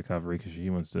process to recovery, because she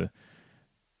wants to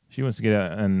get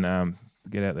out and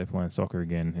get out there playing soccer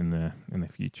again in the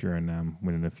future and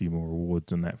winning a few more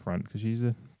awards on that front because she's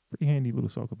a pretty handy little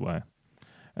soccer player.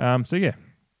 So yeah.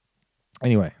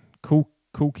 Anyway, cool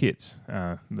kits.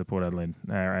 The Port Adelaide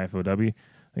AFLW.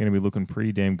 They're going to be looking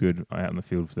pretty damn good out in the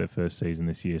field for their first season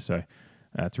this year. So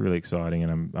it's really exciting,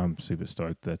 and I'm super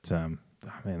stoked that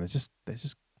they're just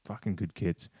fucking good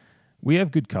kits. We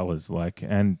have good colours,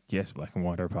 and yes, black and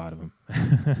white are a part of them.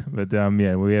 But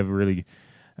we have really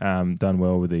done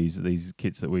well with these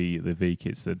kits the V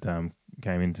kits that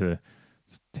came into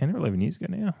 10 or 11 years ago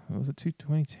now. Was it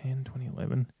 2010,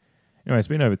 2011? Anyway, it's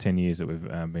been over 10 years that we've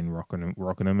been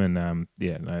rocking them, and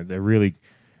they're really,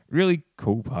 really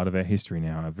cool part of our history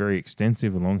now. A very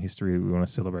extensive and long history we want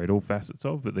to celebrate all facets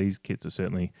of, but these kits are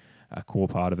certainly a core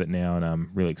part of it now, and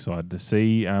I'm really excited to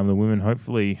see the women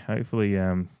hopefully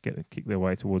kick their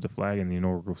way towards a flag in the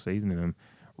inaugural season, and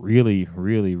really,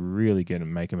 really, really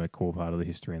make them a core part of the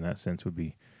history in that sense would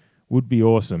be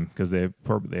awesome because they're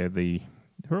the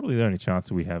only chance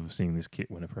that we have of seeing this kit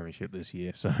win a premiership this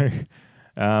year. So.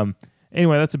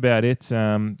 Anyway, that's about it.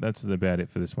 That's about it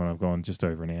for this one. I've gone just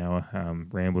over an hour,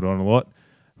 rambled on a lot.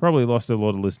 Probably lost a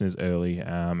lot of listeners early.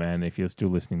 And if you're still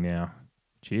listening now,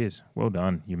 cheers. Well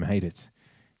done. You made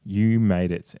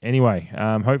it. Anyway,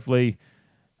 hopefully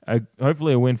a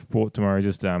win for Port tomorrow.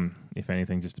 Just if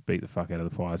anything, just to beat the fuck out of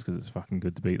the Pies because it's fucking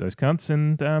good to beat those cunts.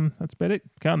 And that's about it.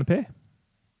 Count the pair.